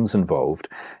preteens involved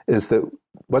is that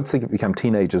once they become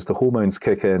teenagers, the hormones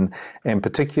kick in, and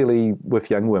particularly with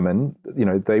young women,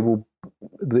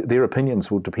 their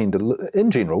opinions will depend,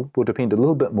 in general, will depend a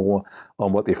little bit more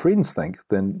on what their friends think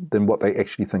than what they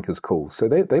actually think is cool. So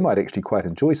they might actually quite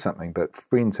enjoy something, but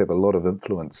friends have a lot of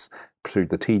influence through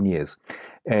the teen years,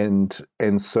 and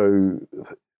so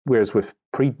whereas with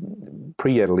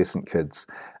pre-adolescent kids,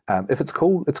 if it's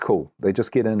cool, it's cool. They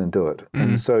just get in and do it,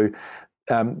 and so.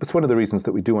 It's one of the reasons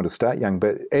that we do want to start young,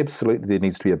 but absolutely there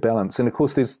needs to be a balance. And of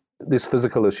course, there's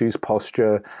physical issues,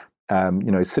 posture.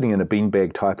 Sitting in a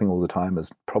beanbag typing all the time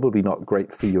is probably not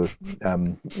great for your,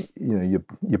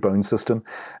 your bone system.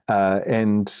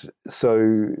 And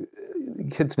so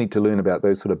kids need to learn about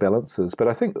those sort of balances. But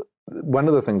I think one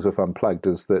of the things with Unplugged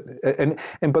is that,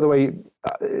 and by the way,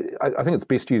 I think it's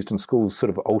best used in schools sort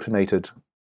of alternated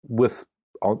with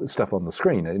stuff on the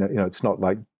screen. It's not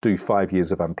like do 5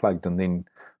 years of Unplugged and then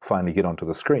finally get onto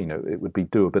the screen. It would be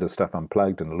do a bit of stuff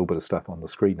Unplugged and a little bit of stuff on the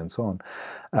screen and so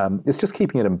on. It's just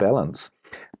keeping it in balance.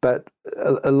 But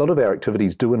a lot of our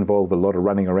activities do involve a lot of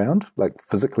running around, like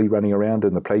physically running around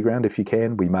in the playground if you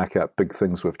can. We mark out big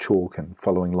things with chalk and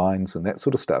following lines and that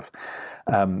sort of stuff.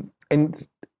 And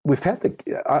we found that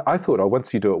I thought,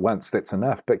 once you do it once, that's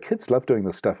enough. But kids love doing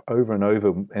this stuff over and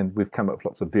over, and we've come up with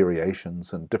lots of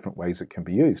variations and different ways it can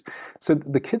be used. So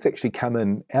the kids actually come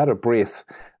in out of breath,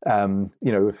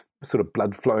 with sort of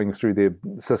blood flowing through their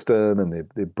system and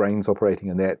their brains operating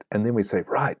in that. And then we say,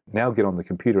 right, now get on the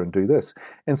computer and do this.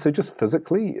 And so just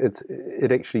physically,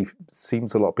 it actually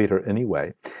seems a lot better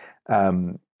anyway.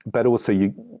 But also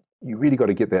you really got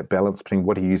to get that balance between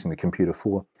what are you using the computer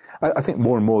for. I think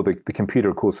more and more the computer,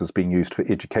 of course, is being used for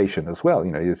education as well.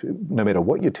 No matter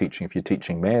what you're teaching, if you're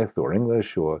teaching math or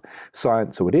English or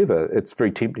science or whatever, it's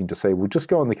very tempting to say, well, just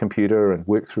go on the computer and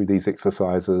work through these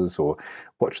exercises or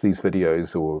watch these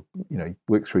videos or,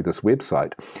 work through this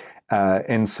website.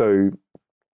 And so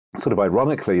sort of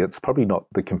ironically, it's probably not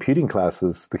the computer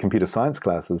science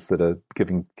classes that are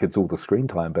giving kids all the screen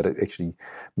time, but it actually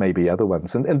may be other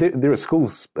ones. And there are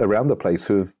schools around the place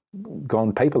who have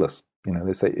gone paperless.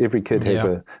 They say every kid has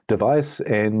a device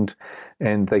and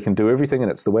they can do everything,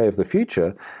 and it's the way of the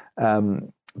future.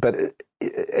 But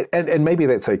maybe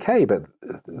that's okay. But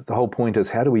the whole point is,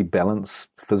 how do we balance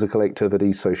physical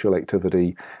activity, social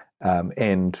activity,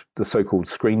 and the so-called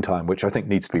screen time, which I think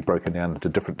needs to be broken down into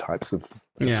different types of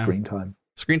screen time.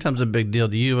 Screen time's a big deal.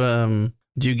 Do you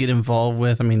get involved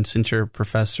with? I mean, since you're a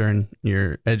professor and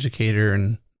you're educator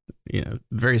and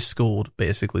very schooled,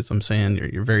 basically, so I'm saying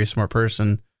you're a very smart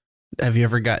person. Have you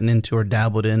ever gotten into or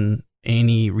dabbled in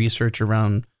any research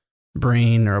around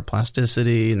brain or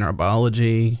plasticity and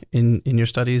neurobiology in your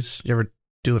studies? You ever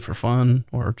do it for fun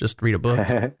or just read a book?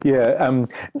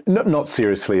 Not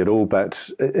seriously at all, but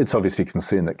it's obviously a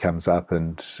concern that comes up,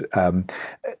 and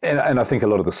I think a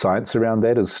lot of the science around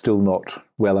that is still not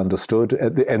well understood,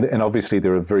 and obviously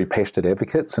there are very passionate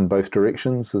advocates in both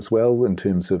directions as well in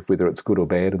terms of whether it's good or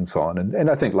bad and so on, and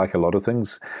I think like a lot of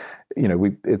things,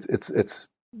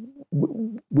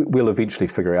 we'll eventually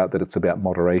figure out that it's about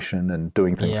moderation and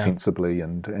doing things sensibly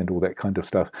and all that kind of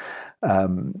stuff.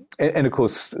 And of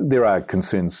course, there are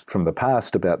concerns from the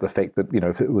past about the fact that,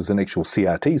 if it was an actual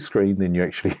CRT screen, then you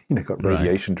actually, got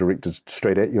radiation directed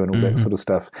straight at you and all that sort of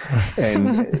stuff.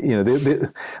 And,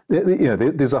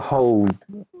 there's a whole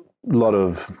lot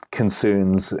of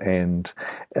concerns, and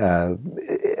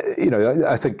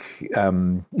I think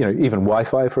even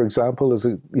Wi-Fi, for example, is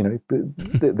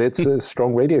that's a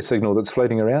strong radio signal that's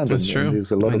floating around. That's true. And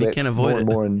there's a lot of that. You can't avoid it.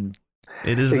 More and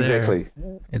it is exactly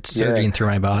there. It's surging through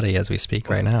my body as we speak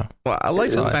right now. Well, I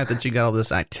like the fact that you got all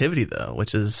this activity though,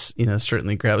 which is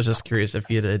certainly great. I was just curious if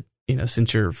you had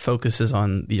since your focus is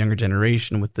on the younger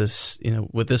generation with this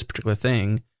with this particular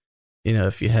thing,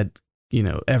 if you had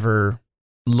ever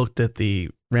looked at the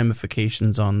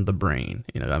ramifications on the brain.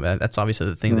 That's obviously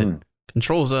the thing that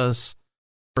controls us.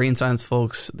 Brain science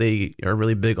folks, they are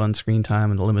really big on screen time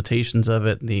and the limitations of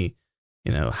it, and the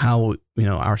how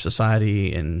our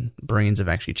society and brains have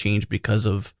actually changed because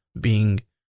of being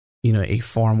a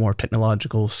far more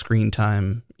technological screen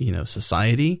time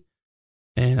society.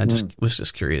 And I was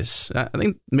just curious. I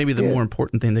think maybe the more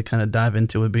important thing to kind of dive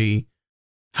into would be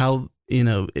how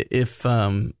if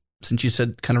since you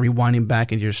said kind of rewinding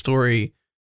back into your story,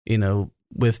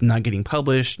 with not getting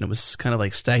published, and it was kind of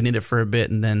like stagnated for a bit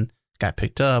and then got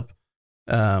picked up,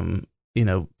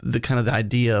 the kind of the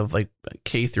idea of like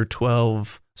K through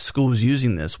 12 schools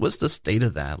using this, what's the state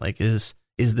of that? Like, is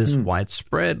this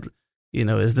widespread?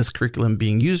 Is this curriculum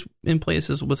being used in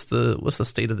places? What's the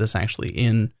state of this actually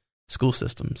in school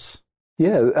systems?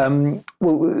 Yeah,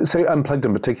 well, so Unplugged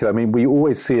in particular, I mean, we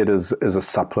always see it as a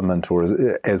supplement or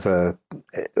as a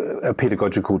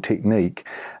pedagogical technique,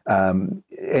 and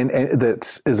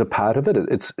that is a part of it.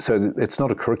 It's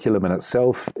not a curriculum in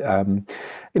itself.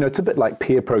 It's a bit like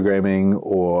pair programming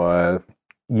or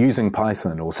using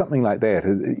Python or something like that.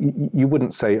 You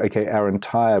wouldn't say, okay, our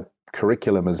entire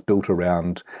curriculum is built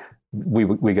around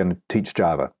we're going to teach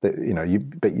Java. But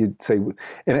you'd say, and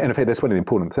in fact, that's one of the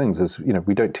important things is,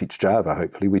 we don't teach Java,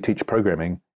 hopefully. We teach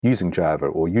programming using Java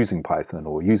or using Python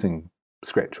or using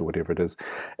Scratch or whatever it is.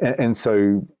 And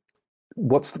so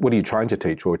what are you trying to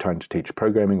teach? Well, we're trying to teach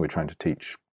programming. We're trying to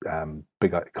teach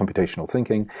big computational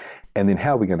thinking. And then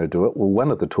how are we going to do it? Well,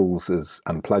 one of the tools is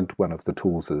Unplugged. One of the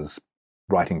tools is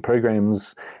writing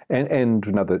programs, and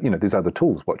another, there's other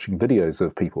tools, watching videos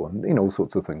of people and, all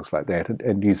sorts of things like that,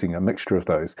 and using a mixture of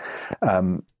those.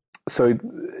 So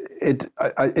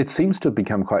it seems to have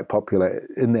become quite popular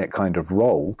in that kind of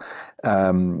role.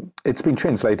 It's been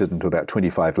translated into about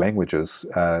 25 languages.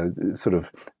 There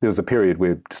was a period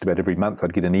where just about every month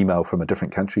I'd get an email from a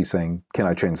different country saying, "Can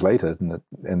I translate it?" And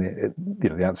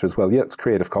the answer is, "Well, yeah, it's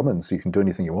Creative Commons. You can do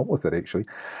anything you want with it, actually."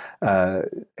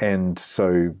 And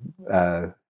so.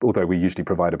 Although we usually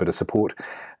provide a bit of support,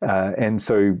 and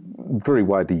so very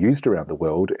widely used around the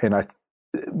world. And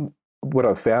what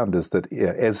I've found is that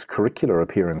as curricula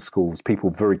appear in schools, people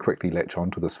very quickly latch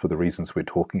onto this for the reasons we're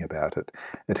talking about.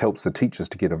 It helps the teachers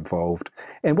to get involved.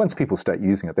 And once people start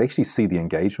using it, they actually see the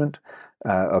engagement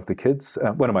of the kids.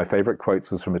 One of my favorite quotes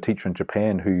was from a teacher in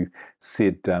Japan who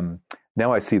said,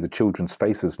 "Now I see the children's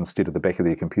faces instead of the back of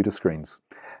their computer screens."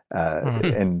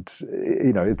 And,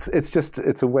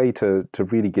 it's a way to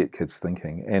really get kids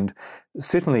thinking. And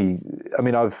certainly, I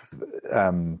mean, I've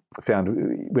found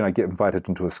when I get invited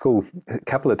into a school, a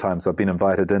couple of times I've been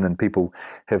invited in and people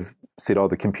have said, "Oh,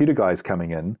 the computer guy's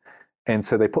coming in." And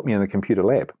so they put me in the computer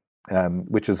lab,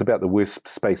 which is about the worst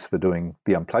space for doing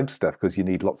the Unplugged stuff because you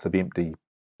need lots of empty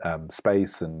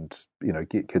space and,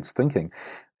 get kids thinking.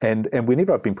 And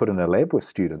whenever I've been put in a lab with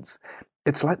students,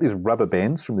 it's like there's rubber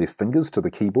bands from their fingers to the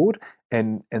keyboard,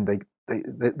 and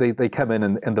they come in,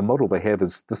 and the model they have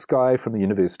is this guy from the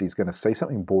university is going to say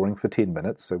something boring for 10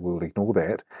 minutes, so we'll ignore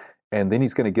that, and then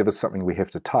he's going to give us something we have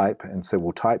to type, and so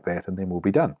we'll type that, and then we'll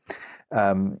be done.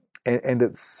 And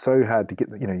it's so hard to get,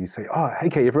 you say, "Oh,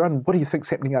 okay, everyone, what do you think's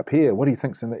happening up here? What do you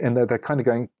think's?" And they're kind of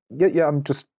going, yeah, I'm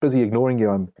just busy ignoring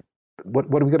you. What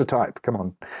have we got to type? Come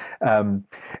on.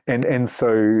 And so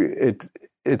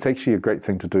it's actually a great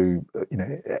thing to do,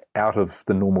 out of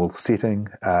the normal setting,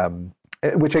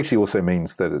 which actually also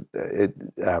means that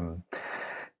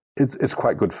it's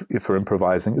quite good for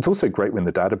improvising. It's also great when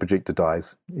the data projector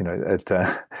dies. I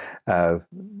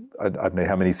don't know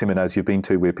how many seminars you've been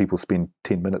to where people spend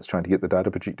 10 minutes trying to get the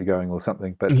data projector going or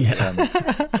something, but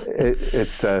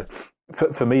it's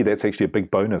for me, that's actually a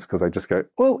big bonus because I just go,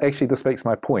 well, actually, this makes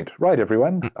my point. Right,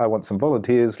 everyone, I want some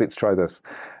volunteers. Let's try this.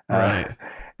 Right.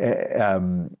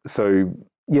 So,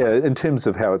 yeah, in terms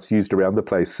of how it's used around the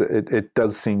place, it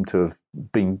does seem to have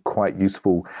been quite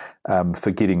useful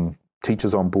for getting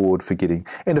teachers on board,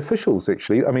 and officials,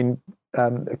 actually. I mean,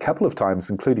 a couple of times,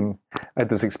 including I had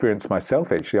this experience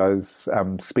myself, actually. I was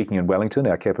speaking in Wellington,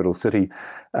 our capital city,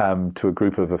 to a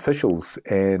group of officials,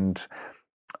 and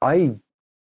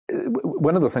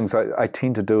one of the things I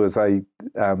tend to do is I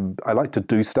like to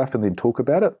do stuff and then talk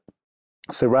about it.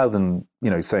 So rather than,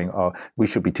 saying, "Oh, we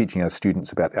should be teaching our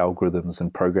students about algorithms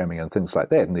and programming and things like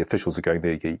that," and the officials are going,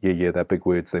 yeah, they're big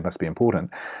words, they must be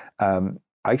important. I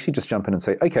actually just jump in and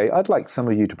say, "Okay, I'd like some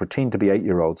of you to pretend to be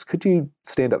 8-year-olds. Could you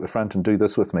stand up the front and do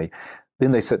this with me?"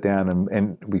 Then they sit down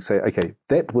and we say, "Okay,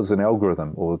 that was an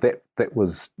algorithm," or that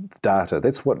was data.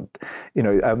 That's what,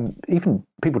 even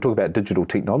people talk about digital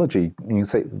technology, and you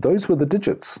say, those were the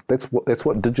digits. That's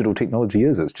what digital technology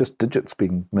is. It's just digits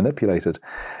being manipulated.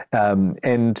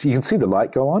 And you can see the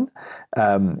light go on.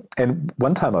 And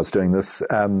one time I was doing this,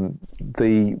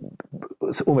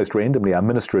 almost randomly, our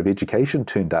Minister of Education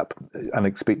turned up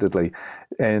unexpectedly,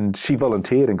 and she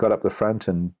volunteered and got up the front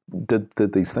and did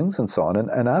these things and so on.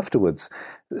 And afterwards,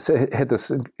 so had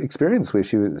this experience where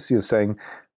she was saying,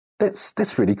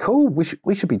 That's really cool.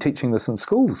 We should be teaching this in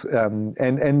schools.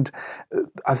 And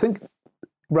I think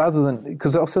rather than,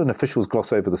 because often officials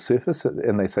gloss over the surface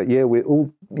and they say, yeah, we're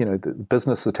all, the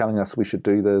business are telling us we should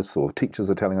do this, or teachers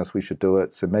are telling us we should do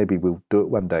it, so maybe we'll do it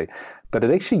one day. But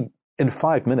it actually in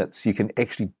 5 minutes, you can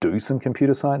actually do some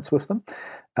computer science with them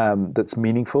that's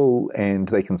meaningful, and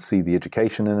they can see the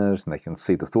education in it, and they can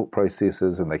see the thought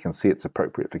processes, and they can see it's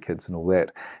appropriate for kids and all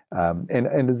that.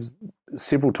 And it's,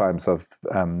 several times I've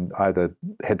either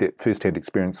had that first-hand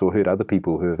experience or heard other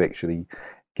people who have actually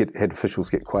had officials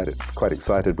get quite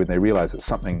excited when they realize it's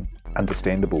something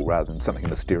understandable rather than something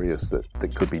mysterious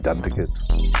that could be done to kids.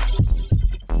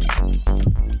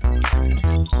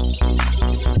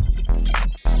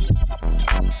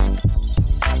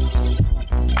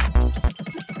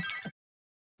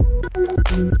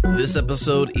 This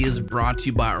episode is brought to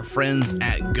you by our friends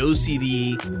at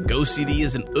GoCD. GoCD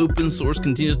is an open source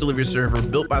continuous delivery server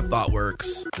built by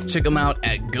ThoughtWorks. Check them out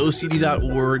at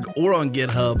gocd.org or on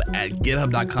GitHub at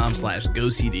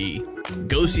github.com/GoCD.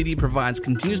 GoCD provides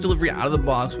continuous delivery out of the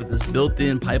box with its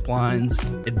built-in pipelines,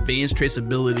 advanced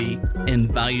traceability,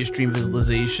 and value stream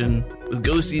visualization. With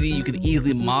GoCD, you can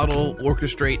easily model,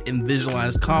 orchestrate, and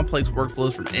visualize complex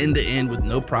workflows from end to end with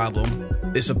no problem.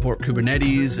 They support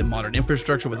Kubernetes and modern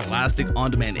infrastructure with elastic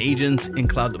on-demand agents and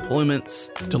cloud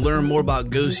deployments. To learn more about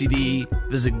GoCD,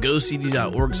 visit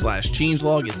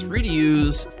gocd.org/changelog. It's free to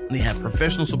use, and they have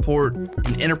professional support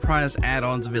and enterprise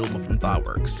add-ons available from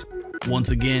ThoughtWorks.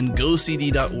 Once again,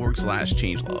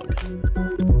 gocd.org/changelog.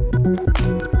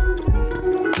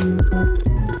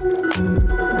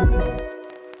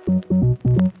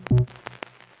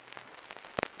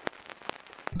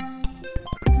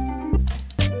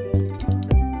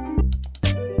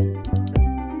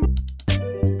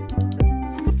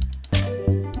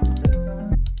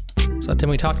 So, Tim,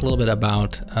 we talked a little bit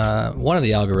about one of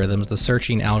the algorithms, the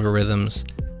searching algorithms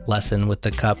lesson with the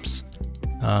cups.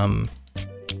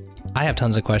 I have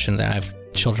tons of questions. I have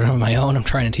children of my own. I'm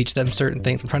trying to teach them certain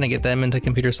things. I'm trying to get them into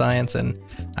computer science, and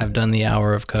I've done the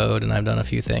hour of code, and I've done a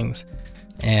few things.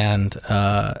 And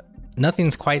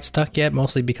nothing's quite stuck yet,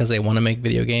 mostly because they want to make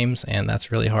video games, and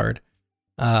that's really hard.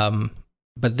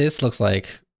 But this looks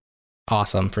like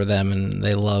awesome for them, and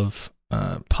they love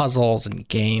puzzles and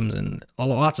games and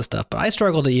lots of stuff. But I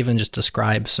struggle to even just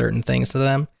describe certain things to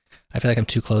them. I feel like I'm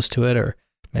too close to it, or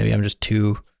maybe I'm just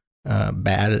too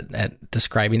bad at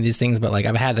describing these things. But like,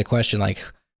 I've had the question, like,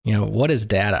 what is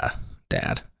data,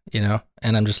 Dad?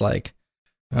 And I'm just like,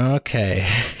 okay,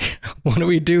 what do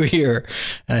we do here?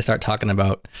 And I start talking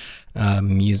about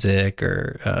music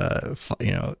or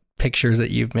pictures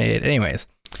that you've made. Anyways,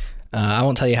 I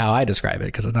won't tell you how I describe it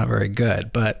because it's not very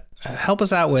good. But help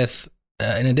us out with,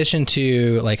 in addition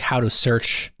to like how to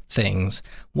search things,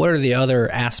 what are the other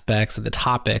aspects of the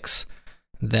topics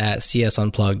that CS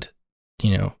Unplugged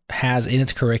has in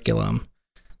its curriculum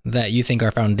that you think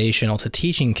are foundational to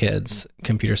teaching kids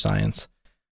computer science,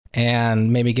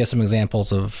 and maybe give some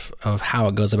examples of how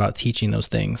it goes about teaching those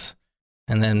things.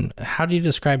 And then how do you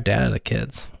describe data to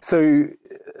kids? So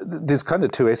there's kind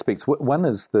of two aspects. One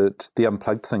is that the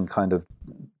Unplugged thing kind of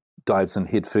dives in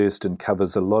head first and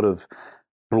covers a lot of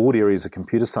broad areas of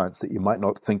computer science that you might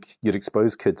not think you'd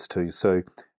expose kids to. So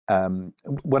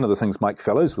one of the things Mike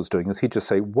Fellows was doing is he'd just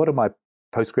say, what are my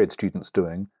postgrad students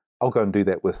doing? I'll go and do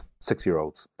that with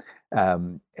 6-year-olds,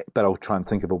 but I'll try and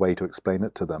think of a way to explain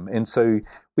it to them. And so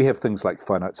we have things like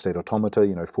finite state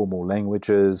automata, formal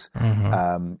languages,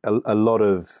 a lot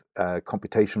of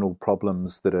computational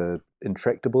problems that are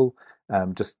intractable,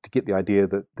 just to get the idea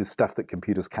that there's stuff that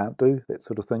computers can't do, that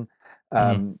sort of thing.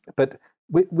 But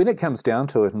when it comes down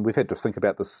to it, and we've had to think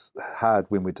about this hard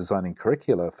when we're designing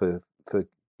curricula for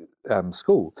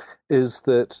school, is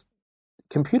that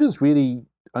computers really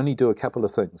only do a couple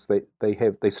of things.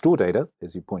 They store data,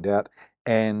 as you point out,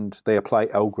 and they apply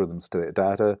algorithms to that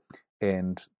data.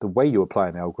 And the way you apply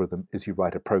an algorithm is you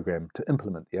write a program to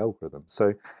implement the algorithm.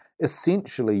 So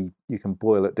essentially, you can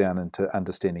boil it down into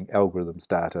understanding algorithms,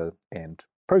 data, and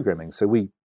programming. So we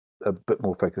are a bit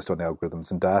more focused on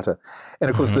algorithms and data. And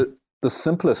of course, the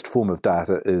simplest form of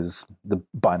data is the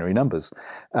binary numbers.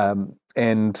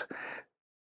 And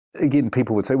again,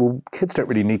 people would say, well, kids don't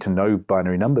really need to know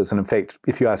binary numbers. And in fact,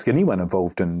 if you ask anyone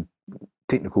involved in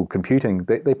technical computing,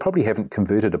 they probably haven't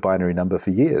converted a binary number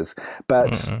for years.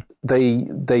 But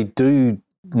they do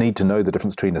need to know the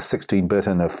difference between a 16-bit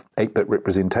and a 8-bit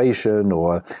representation,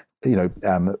 or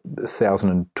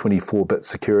 1024-bit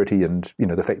security, and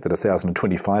the fact that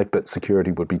 1025-bit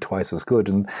security would be twice as good,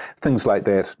 and things like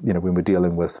that. When we're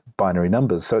dealing with binary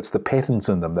numbers, so it's the patterns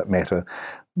in them that matter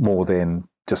more than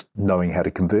just knowing how to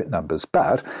convert numbers.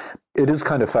 But it is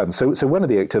kind of fun. So one of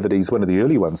the activities, one of the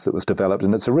early ones that was developed,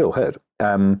 and it's a real hit,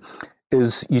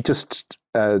 is you just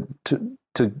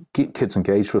to get kids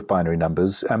engaged with binary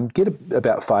numbers, get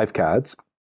about 5 cards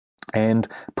and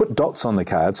put dots on the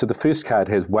card. So the first card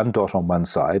has 1 dot on one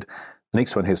side, the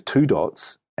next one has 2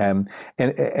 dots,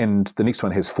 And the next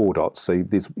one has 4 dots, so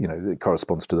there's, it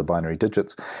corresponds to the binary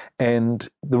digits. And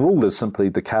the rule is simply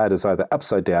the card is either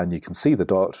upside down, you can see the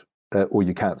dot, or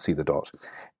you can't see the dot.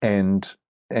 And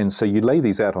so you lay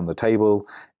these out on the table,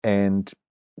 and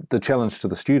the challenge to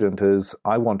the student is,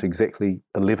 I want exactly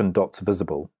 11 dots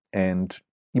visible. And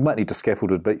you might need to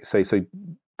scaffold it, but say, so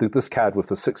this card with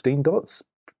the 16 dots,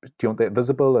 do you want that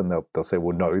visible? And they'll say,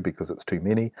 well, no, because it's too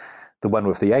many. The one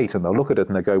with the 8, and they'll look at it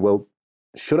and they go, well,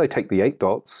 should I take the 8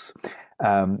 dots?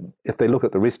 If they look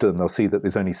at the rest of them, they'll see that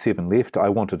there's only 7 left. I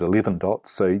wanted 11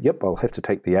 dots, so yep, I'll have to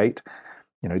take the 8.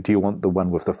 Do you want the one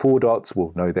with the 4 dots?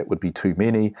 Well, no, that would be too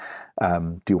many.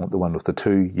 Do you want the one with the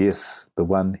 2? Yes. The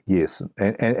 1? Yes.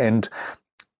 And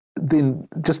then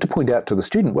just to point out to the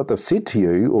student, what they've said to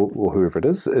you, or whoever it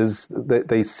is that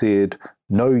they said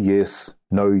no, yes,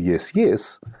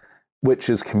 yes, which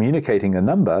is communicating a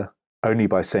number only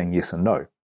by saying yes and no.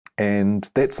 And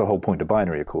that's the whole point of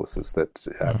binary, of course, is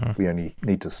that we only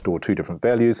need to store 2 different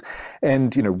values.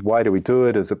 And, why do we do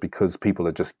it? Is it because people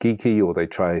are just geeky, or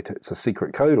it's a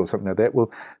secret code or something like that? Well,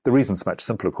 the reason's much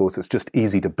simpler, of course. It's just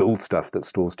easy to build stuff that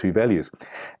stores 2 values.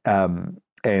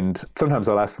 And sometimes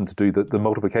I'll ask them to do the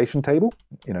multiplication table,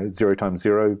 0 times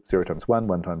 0, 0 times 1,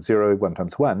 1 times 0, 1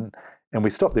 times 1. And we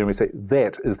stop there and we say,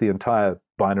 that is the entire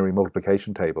binary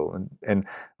multiplication table. And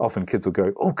often kids will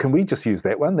go, oh, can we just use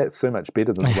that one? That's so much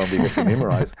better than the one we have to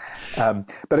memorize.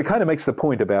 But it kind of makes the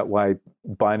point about why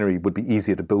binary would be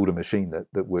easier to build a machine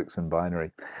that works in binary.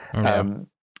 Yeah.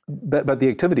 But the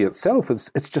activity itself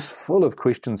it's just full of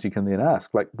questions you can then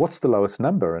ask, like, what's the lowest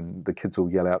number? And the kids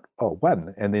will yell out,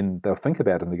 1. And then they'll think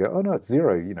about it and they go, oh, no, it's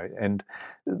 0, And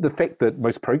the fact that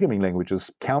most programming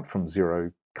languages count from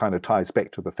 0 kind of ties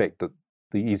back to the fact that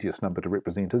the easiest number to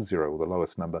represent is 0, or the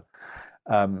lowest number.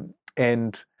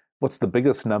 And what's the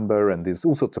biggest number? And there's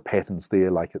all sorts of patterns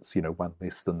there, like it's, 1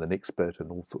 less than the next bit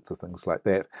and all sorts of things like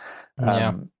that.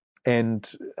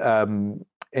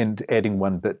 And adding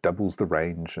 1 bit doubles the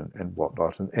range and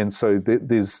whatnot. And so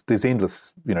there's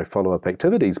endless, follow-up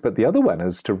activities. But the other one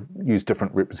is to use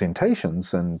different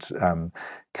representations, and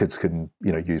kids can,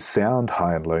 use sound,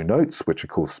 high and low notes, which of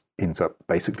course ends up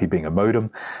basically being a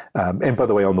modem. And by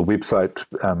the way, on the website,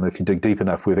 if you dig deep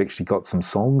enough, we've actually got some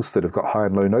songs that have got high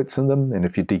and low notes in them. And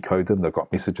if you decode them, they've got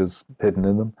messages hidden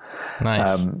in them.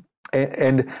 Nice.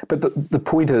 But the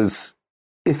point is,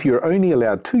 if you're only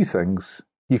allowed 2 things,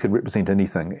 you can represent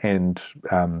anything. And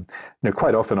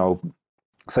quite often I'll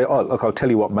say, oh, look, I'll tell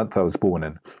you what month I was born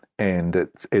in. And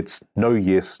it's no,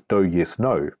 yes, no, yes,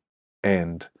 no.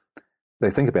 And they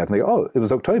think about it and they go, oh, it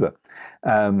was October.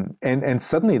 And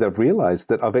suddenly they've realized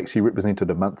that I've actually represented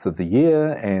a month of the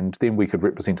year, and then we could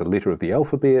represent a letter of the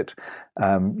alphabet,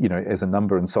 as a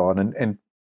number and so on. And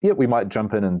yeah, we might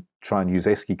jump in and try and use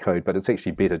ASCII code, but it's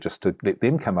actually better just to let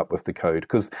them come up with the code,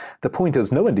 because the point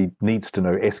is no one needs to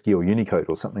know ASCII or Unicode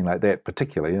or something like that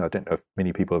particularly. I don't know if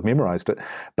many people have memorized it,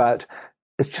 but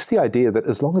it's just the idea that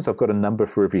as long as I've got a number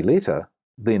for every letter,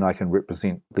 then I can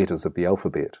represent letters of the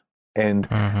alphabet. And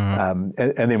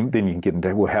and then you can get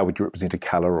into, well, how would you represent a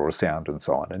color or a sound and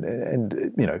so on?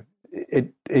 And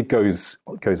it goes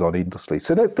on endlessly.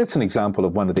 So that's an example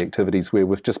of one of the activities where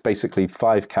with just basically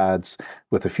 5 cards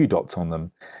with a few dots on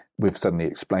them, we've suddenly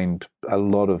explained a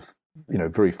lot of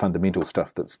very fundamental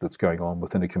stuff that's going on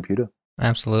within a computer.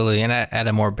 Absolutely, and at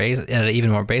an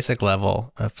even more basic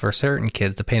level, for certain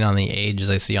kids, depending on the ages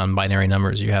I see on binary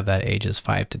numbers, you have that ages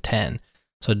 5 to 10.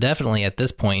 So definitely at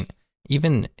this point,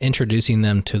 even introducing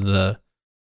them to the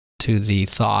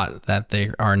thought that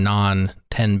they are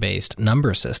non-10 based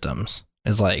number systems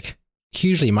is like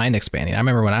hugely mind expanding. I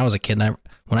remember when I was a kid,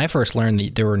 when I first learned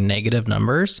that there were negative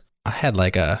numbers, I had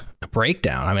like a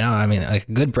breakdown. I mean, like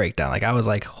a good breakdown. Like I was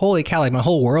like, holy cow, like my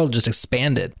whole world just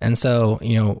expanded. And so,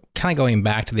 kind of going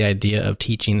back to the idea of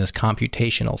teaching this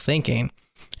computational thinking,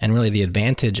 and really the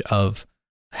advantage of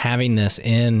having this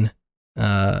in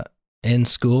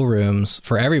schoolrooms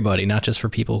for everybody, not just for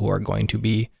people who are going to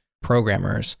be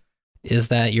programmers, is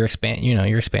that you're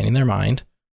expanding their mind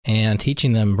and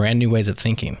teaching them brand new ways of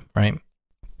thinking, right?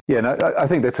 Yeah, and I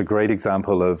think that's a great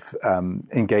example of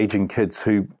engaging kids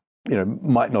who,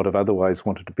 might not have otherwise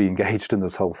wanted to be engaged in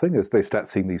this whole thing, as they start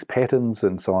seeing these patterns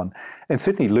and so on. And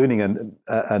certainly learning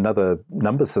another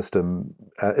number system,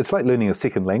 it's like learning a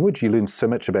second language. You learn so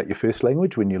much about your first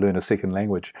language when you learn a second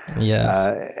language.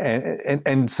 Yes.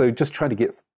 And so just trying to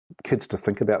get kids to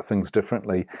think about things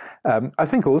differently. I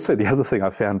think also the other thing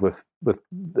I found with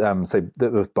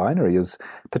binary is,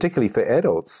 particularly for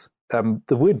adults,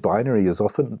 the word binary is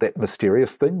often that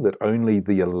mysterious thing that only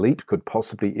the elite could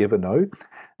possibly ever know.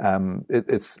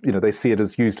 It's they see it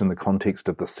as used in the context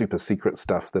of the super secret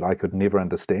stuff that I could never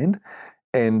understand.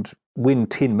 and when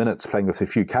 10 minutes playing with a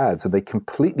few cards and they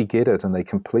completely get it and they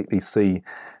completely see,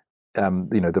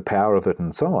 the power of it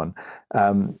and so on,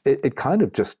 it kind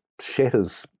of just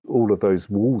shatters all of those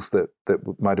walls that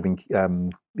might have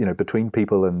been, between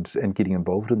people and getting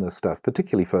involved in this stuff,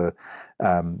 particularly for,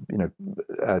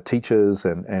 teachers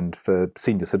and for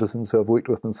senior citizens who I've worked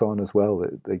with and so on as well.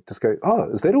 They just go, oh,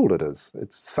 is that all it is?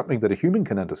 It's something that a human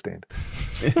can understand.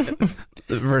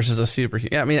 Versus a superhuman.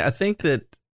 Yeah, I mean, I think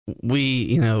that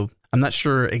I'm not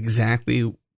sure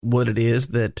exactly what it is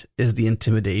that is the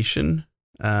intimidation,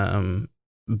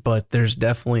 but there's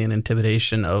definitely an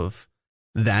intimidation of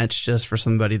that's just for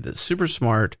somebody that's super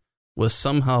smart, was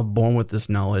somehow born with this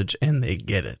knowledge, and they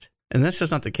get it. And that's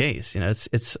just not the case.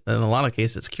 It's in a lot of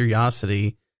cases, it's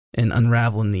curiosity and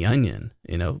unraveling the onion,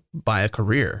 by a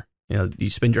career. You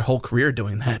spend your whole career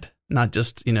doing that, not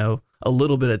just, a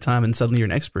little bit of time and suddenly you're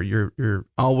an expert. You're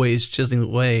always chiseling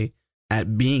away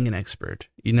at being an expert.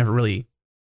 You never really,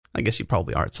 I guess you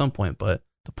probably are at some point, but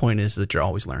the point is that you're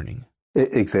always learning.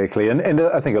 Exactly. And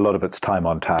I think a lot of it's time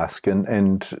on task.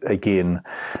 And again,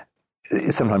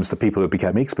 sometimes the people who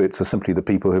become experts are simply the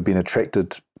people who have been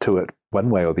attracted to it one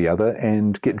way or the other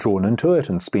and get drawn into it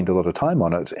and spend a lot of time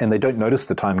on it. And they don't notice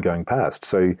the time going past.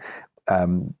 So,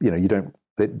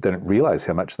 they don't realize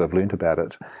how much they've learned about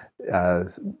it.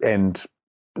 And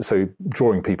so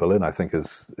drawing people in, I think,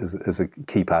 is a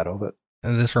key part of it.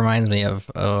 And this reminds me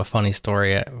of a funny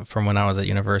story from when I was at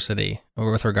university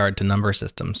with regard to number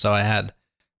systems. So I had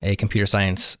a computer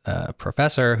science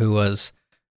professor who was,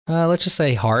 let's just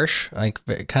say, harsh, like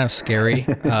kind of scary.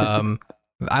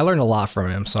 I learned a lot from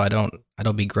him, so I don't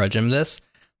begrudge him this.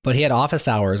 But he had office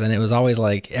hours, and it was always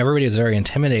like everybody was very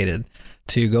intimidated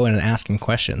to go in and ask him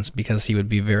questions because he would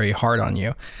be very hard on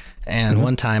you. And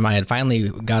one time I had finally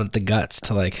got the guts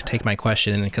to take my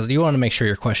question, because you want to make sure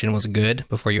your question was good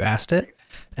before you asked it.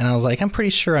 And I was like, I'm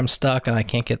pretty sure I'm stuck and I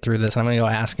can't get through this. I'm going to go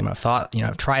ask him.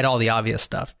 I've tried all the obvious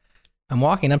stuff. I'm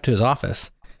walking up to his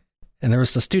office and there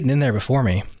was a student in there before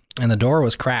me and the door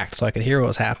was cracked so I could hear what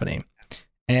was happening.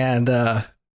 And there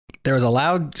was a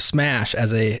loud smash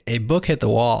as a book hit the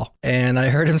wall. And I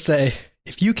heard him say,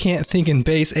 if you can't think in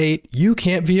base 8, you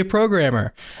can't be a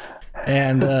programmer.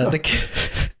 And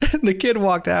the kid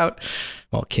walked out.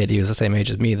 Well, he was the same age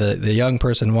as me. The young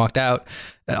person walked out,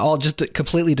 all just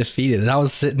completely defeated. And I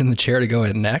was sitting in the chair to go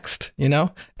in next, And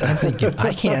I'm thinking,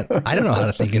 I don't know how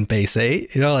to think in base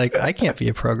 8, I can't be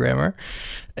a programmer.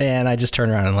 And I just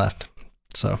turned around and left.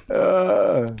 So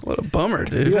what a bummer,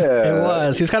 dude. Yeah. It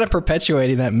was. He was kind of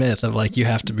perpetuating that myth of you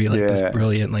have to be this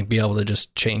brilliant, be able to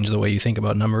just change the way you think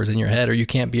about numbers in your head, or you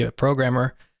can't be a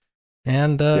programmer.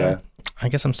 And I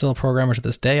guess I'm still a programmer to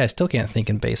this day. I still can't think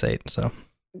in base 8. So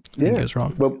I think he was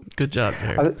wrong. Well, good job,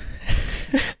 Jerod.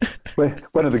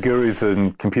 One of the gurus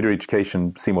in computer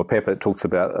education, Seymour Papert, talks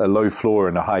about a low floor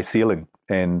and a high ceiling.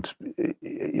 And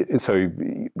so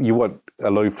you want a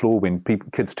low floor when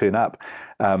kids turn up.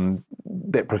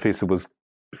 That professor was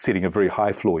setting a very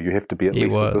high floor. You have to be at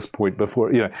least at this point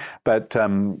before, But,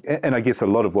 and I guess a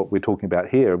lot of what we're talking about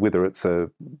here, whether it's a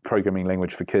programming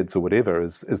language for kids or whatever,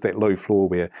 is that low floor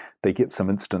where they get some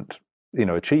instant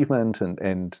achievement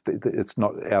and it's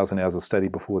not hours and hours of study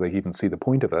before they even see the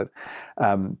point of it.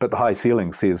 But the high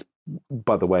ceiling says,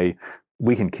 by the way,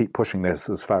 we can keep pushing this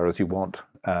as far as you want.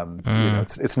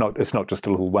 It's not just a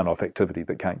little one-off activity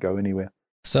that can't go anywhere.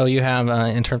 So you have,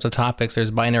 in terms of topics,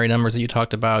 there's binary numbers that you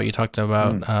talked about. You talked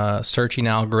about searching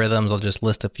algorithms. I'll just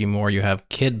list a few more. You have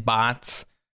kid bots,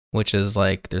 which is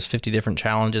there's 50 different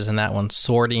challenges in that one.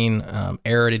 Sorting,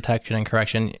 error detection and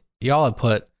correction. Y'all have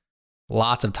put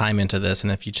lots of time into this.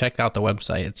 And if you check out the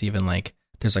website, it's even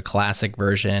there's a classic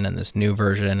version and this new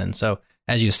version. And so,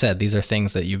 as you said, these are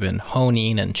things that you've been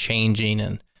honing and changing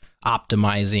and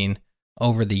optimizing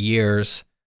over the years.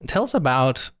 Tell us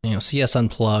about, CS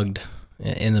Unplugged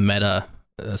in the meta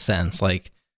sense,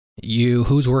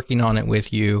 who's working on it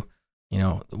with you,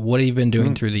 what have you been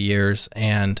doing through the years?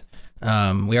 And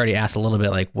we already asked a little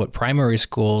bit what primary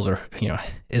schools or,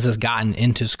 is this gotten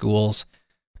into schools?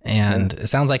 And it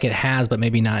sounds like it has, but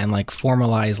maybe not in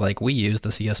formalized we use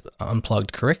the CS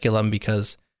Unplugged curriculum,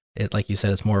 because it, like you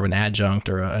said, it's more of an adjunct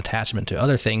or an attachment to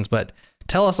other things. But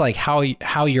tell us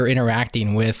how you're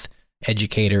interacting with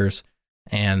educators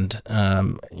and,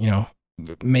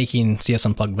 making CS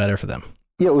Unplugged better for them.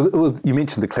 Yeah, it was, you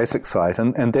mentioned the classic site,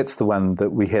 and that's the one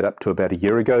that we had up to about a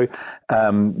year ago,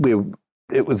 where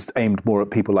it was aimed more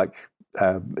at people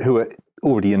who are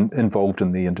already involved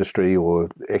in the industry or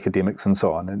academics and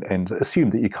so on, and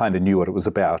assumed that you kind of knew what it was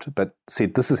about, but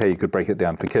said this is how you could break it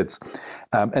down for kids.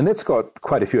 And that's got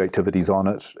quite a few activities on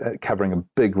it, covering a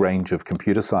big range of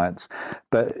computer science.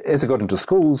 But as it got into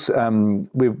schools,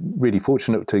 we're really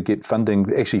fortunate to get funding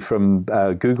actually from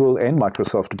Google and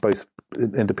Microsoft. Both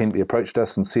independently approached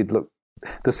us and said, look,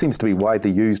 this seems to be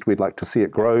widely used. We'd like to see it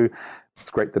grow. It's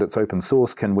great that it's open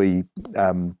source. Can we,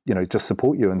 just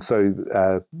support you? And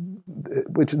so,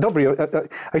 which not very. I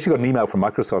actually got an email from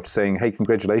Microsoft saying, "Hey,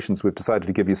 congratulations, we've decided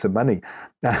to give you some money,"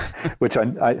 which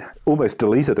I almost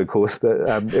deleted, of course,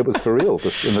 but it was for real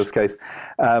in this case.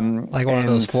 Like one of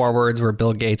those forwards where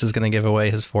Bill Gates is going to give away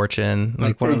his fortune,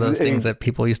 like one of those things that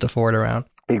people used to forward around.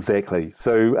 Exactly.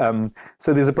 So,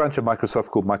 so there's a branch of Microsoft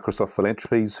called Microsoft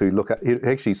Philanthropies who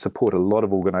actually support a lot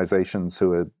of organizations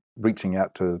who are reaching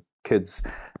out to kids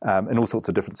in all sorts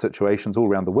of different situations all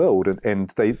around the world.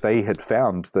 And they had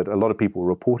found that a lot of people were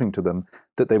reporting to them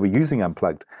that they were using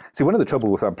Unplugged. See, one of the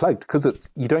trouble with Unplugged, because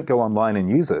you don't go online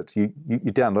and use it, you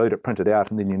download it, print it out,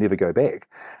 and then you never go back.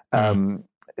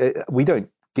 We don't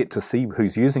get to see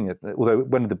who's using it. Although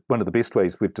one of the best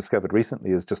ways we've discovered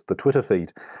recently is just the Twitter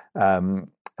feed,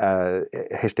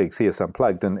 hashtag CS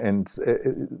Unplugged, and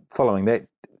following that,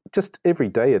 just every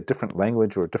day a different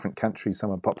language or a different country,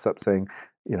 someone pops up saying,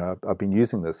 I've been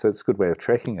using this. So it's a good way of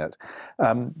tracking it.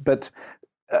 But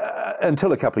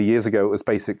until a couple of years ago, it was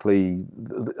basically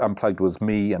Unplugged was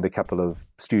me and a couple of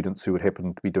students who would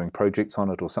happen to be doing projects on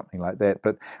it or something like that.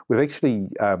 But we've actually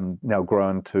now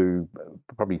grown to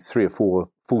probably 3 or 4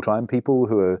 full-time people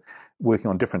who are working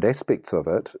on different aspects of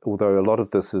it, although a lot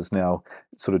of this is now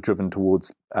sort of driven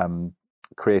towards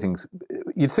creating.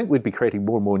 You'd think we'd be creating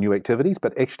more and more new activities,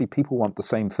 but actually people want the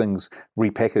same things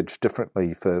repackaged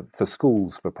differently for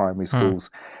schools, for primary schools.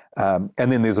 And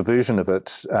then there's a version of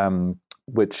it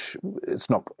which it's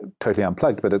not totally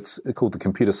unplugged, but it's called the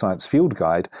Computer Science Field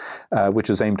Guide, which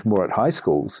is aimed more at high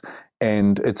schools,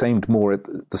 and it's aimed more at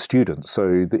the students.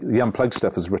 So the unplugged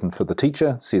stuff is written for the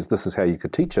teacher, says this is how you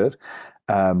could teach it,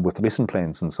 with lesson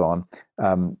plans and so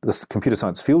on. This Computer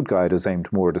Science Field Guide is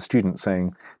aimed more at a student,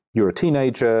 saying, you're a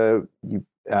teenager,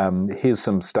 here's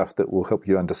some stuff that will help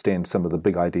you understand some of the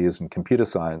big ideas in computer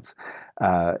science.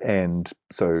 And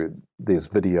so there's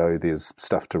video, there's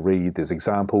stuff to read, there's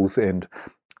examples, and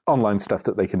online stuff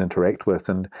that they can interact with.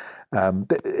 And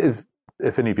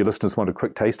if any of your listeners want a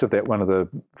quick taste of that, one of the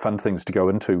fun things to go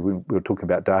into, we were talking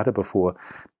about data before,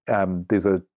 there's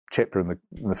a chapter in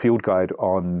the field guide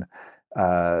on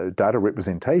data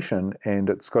representation, and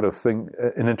it's got an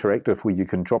interactive where you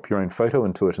can drop your own photo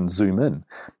into it and zoom in.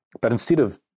 But instead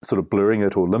of sort of blurring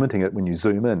it or limiting it when you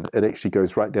zoom in, it actually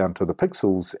goes right down to the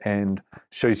pixels and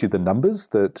shows you the numbers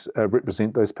that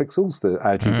represent those pixels, the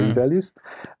RGB values.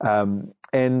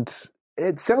 And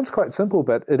it sounds quite simple,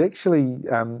 but it actually,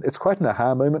 it's quite an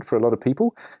aha moment for a lot of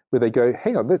people where they go,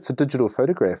 hang on, that's a digital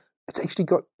photograph. It's actually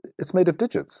it's made of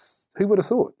digits. Who would have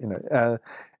thought, so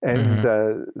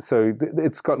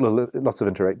it's got lots of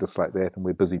interactives like that, and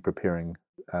we're busy preparing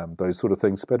those sort of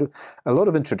things. But a lot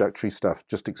of introductory stuff,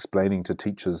 just explaining to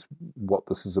teachers what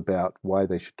this is about, why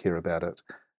they should care about it,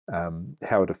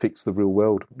 how it affects the real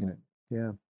world,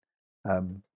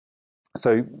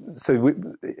 So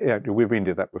we've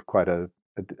ended up with quite a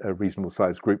reasonable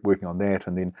sized group working on that.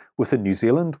 And then within New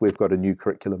Zealand, we've got a new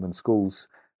curriculum in schools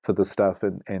for this stuff.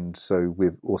 And so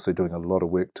we're also doing a lot of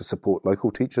work to support local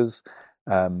teachers.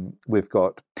 We've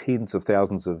got tens of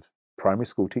thousands of primary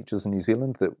school teachers in New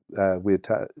Zealand that we're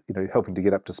helping to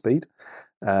get up to speed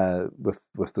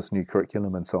with this new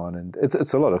curriculum and so on. And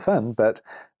it's a lot of fun, but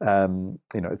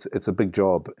it's a big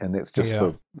job, and that's just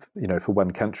for one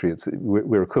country.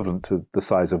 We're equivalent to the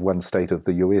size of one state of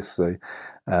the US. So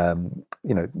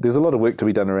there's a lot of work to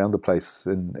be done around the place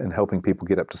in helping people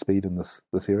get up to speed in this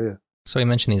area. So you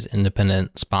mentioned these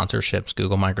independent sponsorships,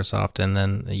 Google, Microsoft, and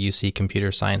then the UC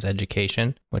Computer Science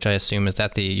Education, which I assume is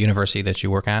that the university that you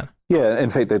work at? Yeah,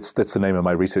 in fact, that's the name of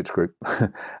my research group.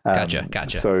 Gotcha.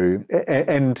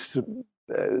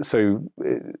 So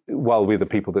while we're the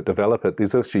people that develop it,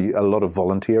 there's actually a lot of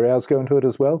volunteer hours go into it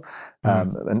as well.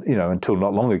 And until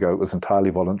not long ago, it was entirely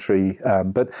voluntary.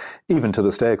 But even to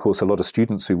this day, of course, a lot of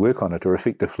students who work on it are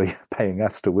effectively paying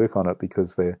us to work on it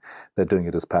because they're doing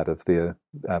it as part of their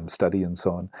study and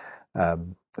so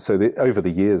on. So over the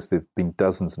years, there've been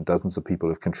dozens and dozens of people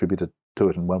who've contributed to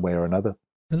it in one way or another.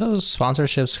 Do those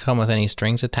sponsorships come with any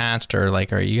strings attached, or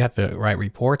are you have to write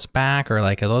reports back, or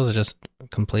are those just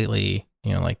completely,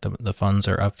 the funds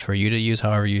are up for you to use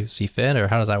however you see fit, or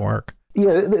how does that work?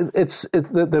 Yeah,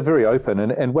 they're very open,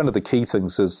 and one of the key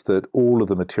things is that all of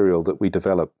the material that we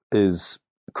develop is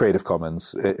Creative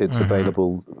Commons. It's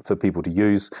available for people to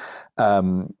use.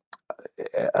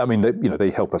 I mean, they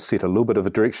help us set a little bit of a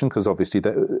direction because obviously,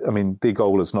 their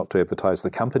goal is not to advertise the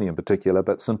company in particular,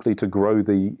 but simply to grow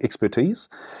the expertise.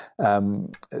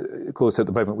 Of course, at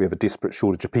the moment, we have a desperate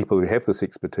shortage of people who have this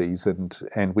expertise,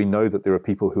 and we know that there are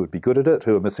people who would be good at it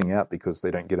who are missing out because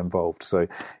they don't get involved. So,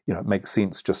 it makes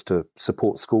sense just to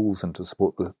support schools and to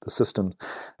support the system.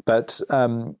 But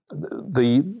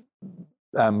the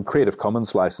Creative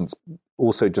Commons license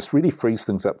also just really frees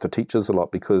things up for teachers a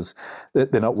lot because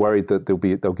they're not worried that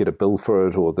they'll get a bill for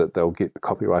it or that they'll get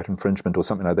copyright infringement or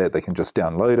something like that. They can just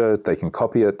download it, they can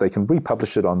copy it, they can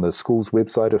republish it on the school's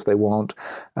website if they want,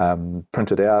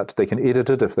 print it out, they can edit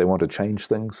it if they want to change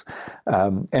things.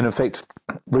 And in fact,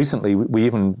 recently we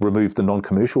even removed the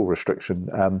non-commercial restriction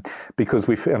because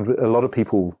we found a lot of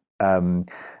people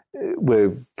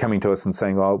were coming to us and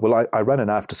saying, "Oh, well, I run an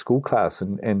after-school class,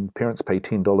 and parents pay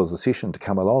 $10 a session to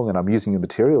come along, and I'm using your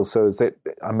material. So is that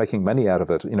I'm making money out of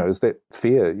it? Is that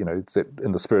fair? Is that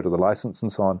in the spirit of the license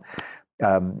and so on?"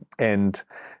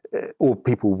 Or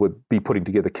people would be putting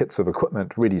together kits of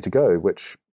equipment ready to go,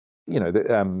 which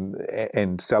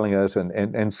and selling it,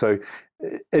 and so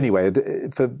anyway,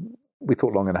 we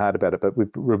thought long and hard about it, but we've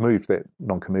removed that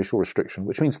non-commercial restriction,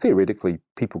 which means theoretically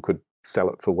people could sell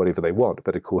it for whatever they want.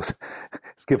 But of course,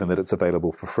 it's given that it's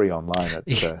available for free online,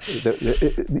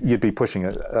 you'd be pushing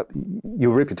it.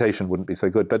 Your reputation wouldn't be so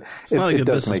good. But it's not a good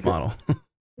business model.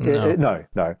 No.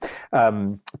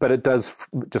 But it does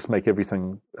just make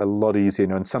everything a lot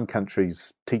easier. In some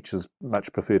countries, teachers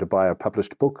much prefer to buy a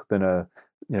published book than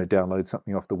download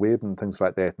something off the web and things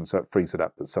like that. And so it frees it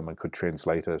up that someone could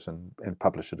translate it and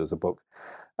publish it as a book.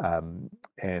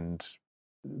 And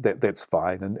that's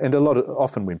fine. And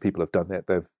often when people have done that,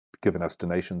 they've given us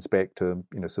donations back to,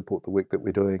 support the work that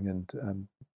we're doing. And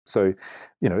so,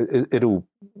 it all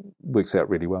works out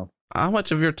really well. How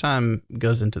much of your time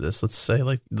goes into this? Let's say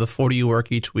like the 40 you work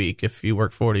each week. If you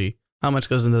work 40, how much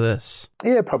goes into this?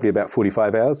 Yeah, probably about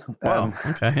 45 hours. Wow,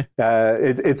 okay.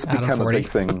 It's become a big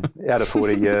thing out of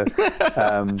 40, yeah.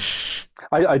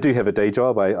 I do have a day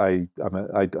job. I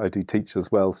do teach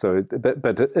as well. So,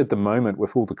 but at the moment,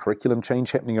 with all the curriculum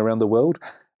change happening around the world,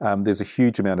 there's a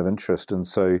huge amount of interest. And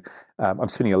so I'm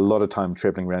spending a lot of time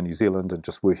traveling around New Zealand and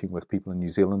just working with people in New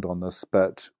Zealand on this.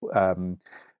 But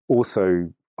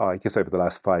also, I guess over the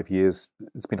last 5 years,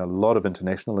 there's been a lot of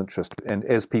international interest. And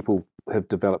as people have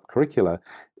developed curricula,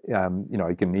 I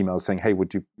get an email saying, "Hey,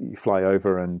 would you fly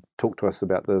over and talk to us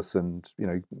about this and,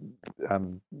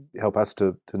 help us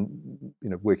to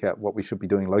work out what we should be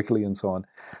doing locally and so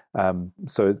on."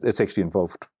 So it's actually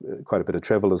involved quite a bit of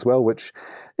travel as well, which,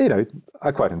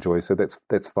 I quite enjoy. So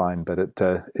that's fine. But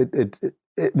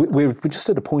we're just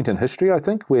at a point in history, I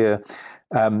think, where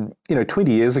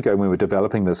 20 years ago when we were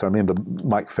developing this, I remember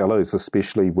Mike Fellows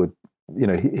especially would,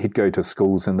 he'd go to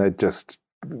schools and they'd just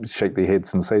shake their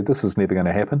heads and say, "This is never going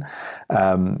to happen."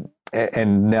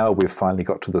 And now we've finally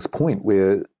got to this point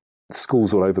where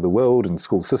schools all over the world and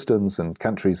school systems and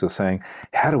countries are saying,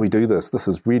 "How do we do this? This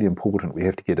is really important. We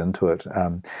have to get into it."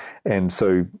 And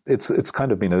so it's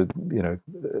kind of been a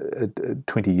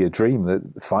 20-year dream that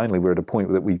finally we're at a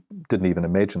point that we didn't even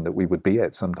imagine that we would be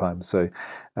at sometimes. So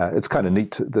it's kind of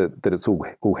neat that it's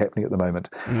all happening at the moment.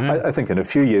 Mm-hmm. I think in a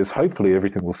few years, hopefully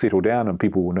everything will settle down and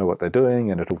people will know what they're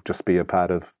doing and it'll just be a part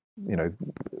of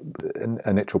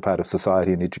a natural part of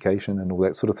society and education and all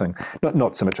that sort of thing.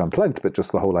 Not so much Unplugged, but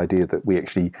just the whole idea that we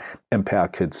actually empower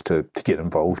kids to get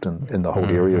involved in the whole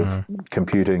area of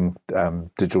computing,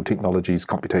 digital technologies,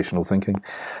 computational thinking.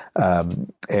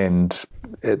 And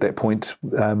at that point,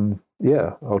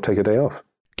 I'll take a day off.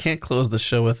 Can't close the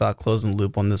show without closing the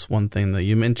loop on this one thing that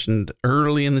you mentioned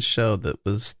early in the show that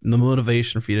was the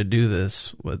motivation for you to do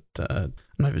this. I'm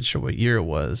not even sure what year it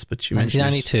was, but you mentioned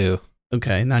 1992.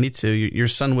 Okay, 92. Your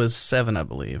son was 7, I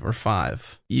believe, or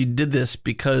 5. You did this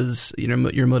because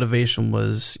your motivation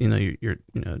was your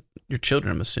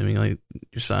children. I'm assuming like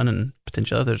your son and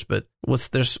potential others. But what's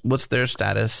their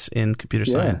status in computer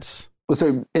science? Well,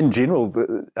 so in general,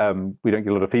 we don't get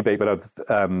a lot of feedback, but I've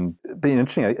been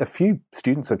interesting. A few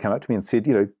students have come up to me and said,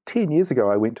 10 years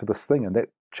ago I went to this thing and that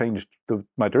changed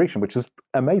my direction, which is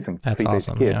amazing. That's feedback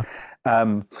awesome. to get.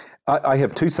 Yeah. I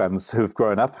have 2 sons who have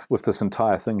grown up with this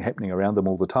entire thing happening around them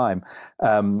all the time.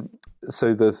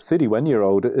 So the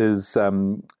 31-year-old is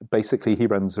basically, he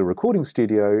runs a recording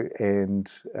studio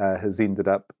and has ended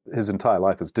up, his entire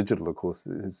life is digital, of course.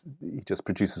 He just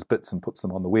produces bits and puts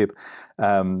them on the web.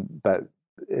 But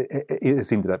he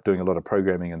has ended up doing a lot of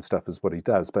programming and stuff is what he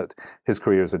does. But his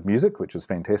career is in music, which is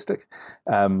fantastic.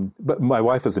 But my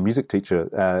wife is a music teacher.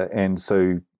 And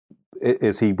so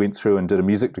as he went through and did a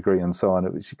music degree and so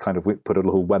on, she kind of put a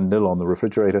little 1-0 on the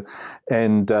refrigerator.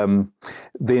 And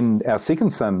then our second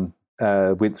son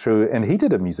went through and he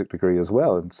did a music degree as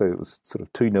well. And so it was sort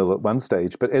of 2-0 at one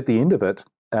stage. But at the end of it,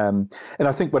 and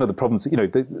I think one of the problems,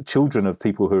 the children of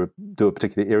people who do a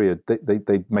particular area,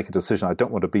 they make a decision. I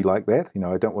don't want to be like that.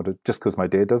 I don't want to, just because my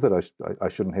dad does it, I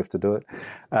shouldn't have to do it.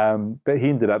 But he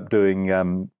ended up doing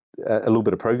a little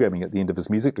bit of programming at the end of his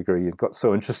music degree and got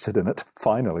so interested in it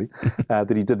finally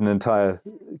that he did an entire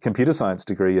computer science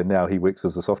degree, and now he works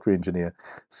as a software engineer.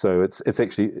 So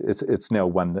it's now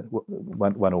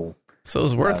one all. So it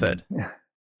was worth it.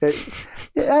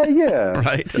 Yeah.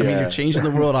 Right. I mean, you're changing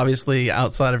the world, obviously,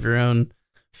 outside of your own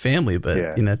family,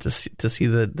 but to see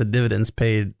the dividends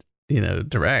paid,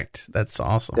 direct, that's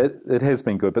awesome. It has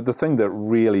been good, but the thing that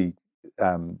really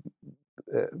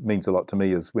means a lot to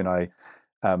me is when I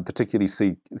particularly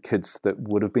see kids that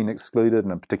would have been excluded,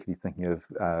 and I'm particularly thinking of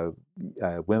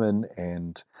women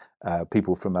and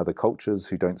people from other cultures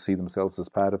who don't see themselves as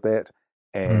part of that.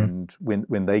 And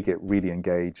when they get really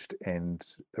engaged and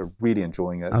are really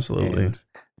enjoying it, absolutely,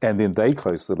 and then they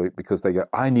close the loop because they go,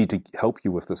 I need to help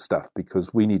you with this stuff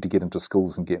because we need to get into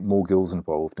schools and get more girls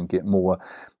involved and get more,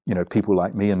 people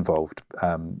like me involved.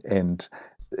 And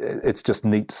it's just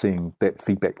neat seeing that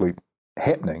feedback loop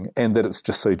happening, and that it's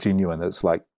just so genuine. It's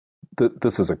like,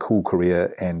 this is a cool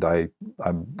career, and I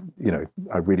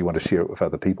really want to share it with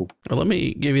other people. Well, let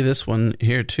me give you this one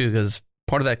here too, because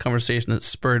part of that conversation that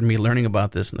spurred me learning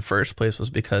about this in the first place was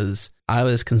because I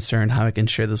was concerned how I can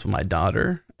share this with my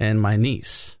daughter and my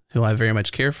niece, who I very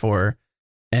much care for,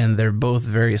 and they're both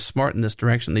very smart in this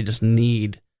direction. They just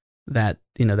need that,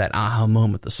 that aha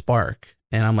moment, the spark.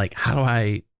 And I'm like,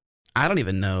 I don't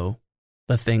even know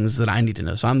the things that I need to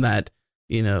know. So I'm that,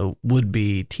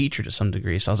 would-be teacher to some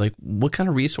degree. So I was like, what kind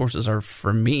of resources are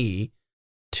for me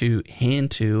to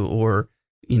hand to or,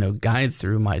 guide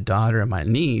through my daughter and my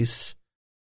niece?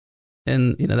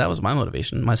 And, that was my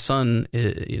motivation. My son,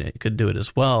 could do it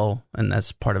as well, and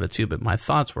that's part of it too. But my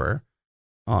thoughts were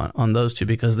on those two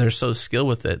because they're so skilled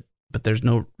with it, but there's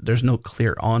no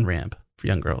clear on-ramp for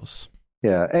young girls.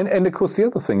 Yeah, and of course the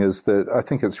other thing is that I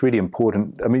think it's really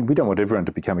important. I mean, we don't want everyone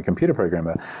to become a computer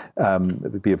programmer.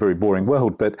 It would be a very boring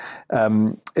world, but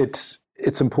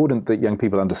it's important that young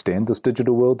people understand this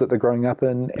digital world that they're growing up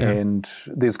in, and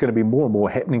there's going to be more and more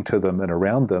happening to them and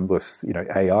around them with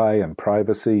AI and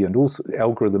privacy and also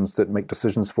algorithms that make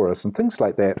decisions for us and things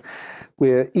like that,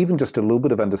 where even just a little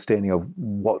bit of understanding of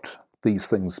what these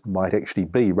things might actually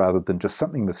be, rather than just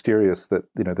something mysterious that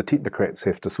the technocrats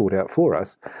have to sort out for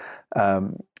us,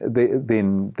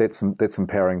 then that's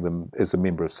empowering them as a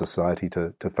member of society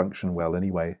to function well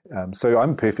anyway. So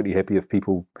I'm perfectly happy if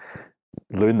people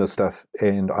learn this stuff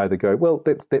and either go, well,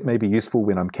 that may be useful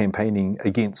when I'm campaigning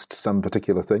against some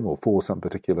particular thing or for some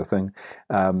particular thing,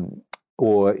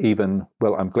 or even,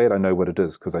 well, I'm glad I know what it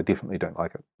is because I definitely don't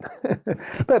like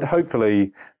it. But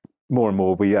hopefully more and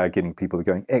more we are getting people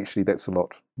going, actually, that's a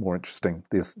lot more interesting.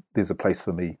 There's a place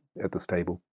for me at this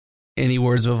table. Any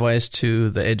words of advice to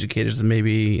the educators that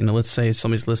maybe, let's say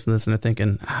somebody's listening to this and they're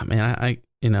thinking, man,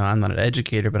 I'm not an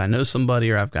educator, but I know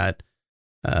somebody, or I've got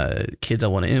kids I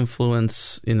want to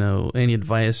influence, any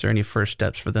advice or any first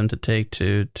steps for them to take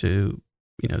to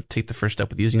take the first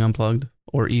step with using Unplugged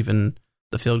or even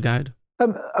the field guide?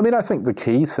 I think the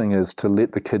key thing is to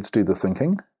let the kids do the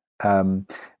thinking.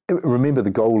 Remember,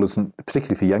 the goal isn't,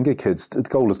 particularly for younger kids, the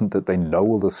goal isn't that they know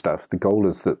all this stuff. The goal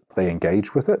is that they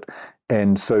engage with it.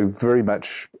 And so very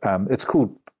much, it's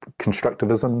called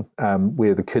constructivism,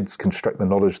 where the kids construct the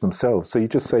knowledge themselves. So you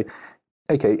just say,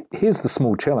 okay, here's the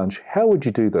small challenge. How would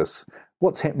you do this?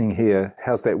 What's happening here?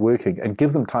 How's that working? And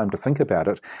give them time to think about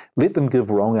it. Let them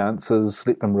give wrong answers.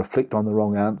 Let them reflect on the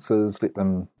wrong answers. Let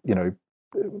them,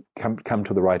 come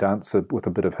to the right answer with a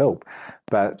bit of help.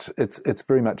 But it's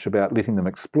very much about letting them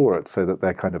explore it so that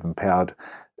they're kind of empowered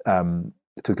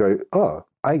to go, oh,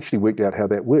 I actually worked out how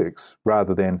that works,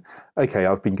 rather than, okay,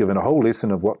 I've been given a whole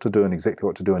lesson of what to do and exactly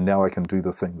what to do, and now I can do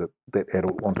the thing that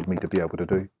adult wanted me to be able to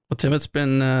do. Well, Tim, it's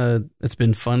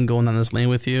been fun going on this lane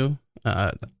with you.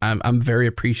 I'm very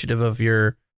appreciative of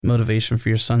your motivation for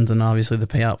your sons, and obviously the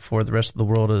payout for the rest of the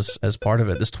world as part of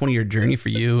it. This 20-year journey for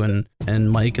you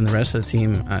and Mike and the rest of the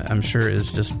team, I'm sure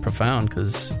is just profound,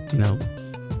 because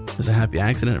it was a happy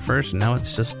accident at first, and now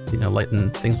it's just lighting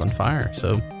things on fire.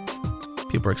 So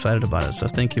people are excited about it. So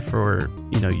thank you for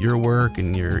your work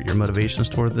and your motivations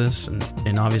toward this,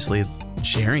 and obviously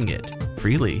sharing it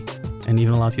freely, and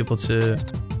even allow people to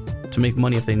make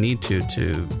money if they need to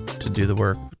do the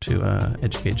work to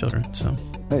educate children. So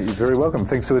hey, you're very welcome.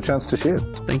 Thanks for the chance to share.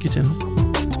 Thank you, Tim.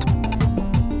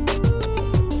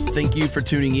 Thank you for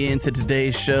tuning in to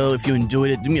today's show. If you enjoyed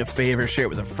it, do me a favor, share it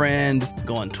with a friend.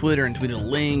 Go on Twitter and tweet a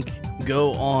link.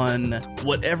 Go on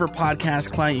whatever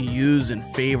podcast client you use and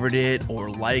favorite it or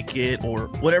like it or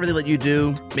whatever they let you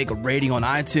do. Make a rating on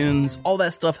iTunes. All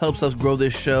that stuff helps us grow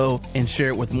this show and share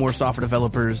it with more software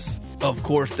developers. Of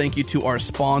course, thank you to our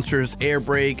sponsors,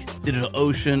 Airbrake,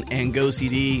 DigitalOcean, and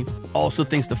GoCD. Also,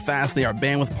 thanks to Fastly, our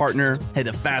bandwidth partner. Head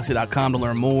to fastly.com to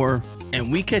learn more.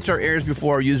 And we catch our errors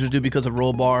before our users do because of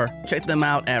Rollbar. Check them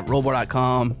out at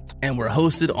rollbar.com. And we're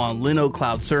hosted on Linode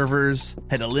Cloud servers.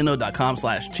 Head to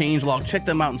linode.com/changelog. Check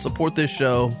them out and support this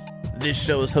show. This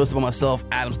show is hosted by myself,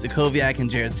 Adam Stacoviak and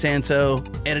Jerod Santo.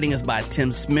 Editing is by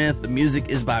Tim Smith. The music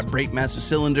is by Breakmaster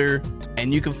Cylinder.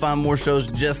 And you can find more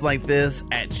shows just like this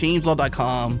at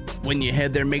changelog.com. When you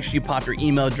head there, make sure you pop your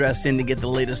email address in to get the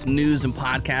latest news and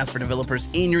podcasts for developers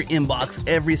in your inbox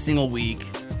every single week.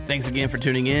 Thanks again for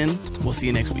tuning in. We'll see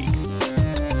you next week.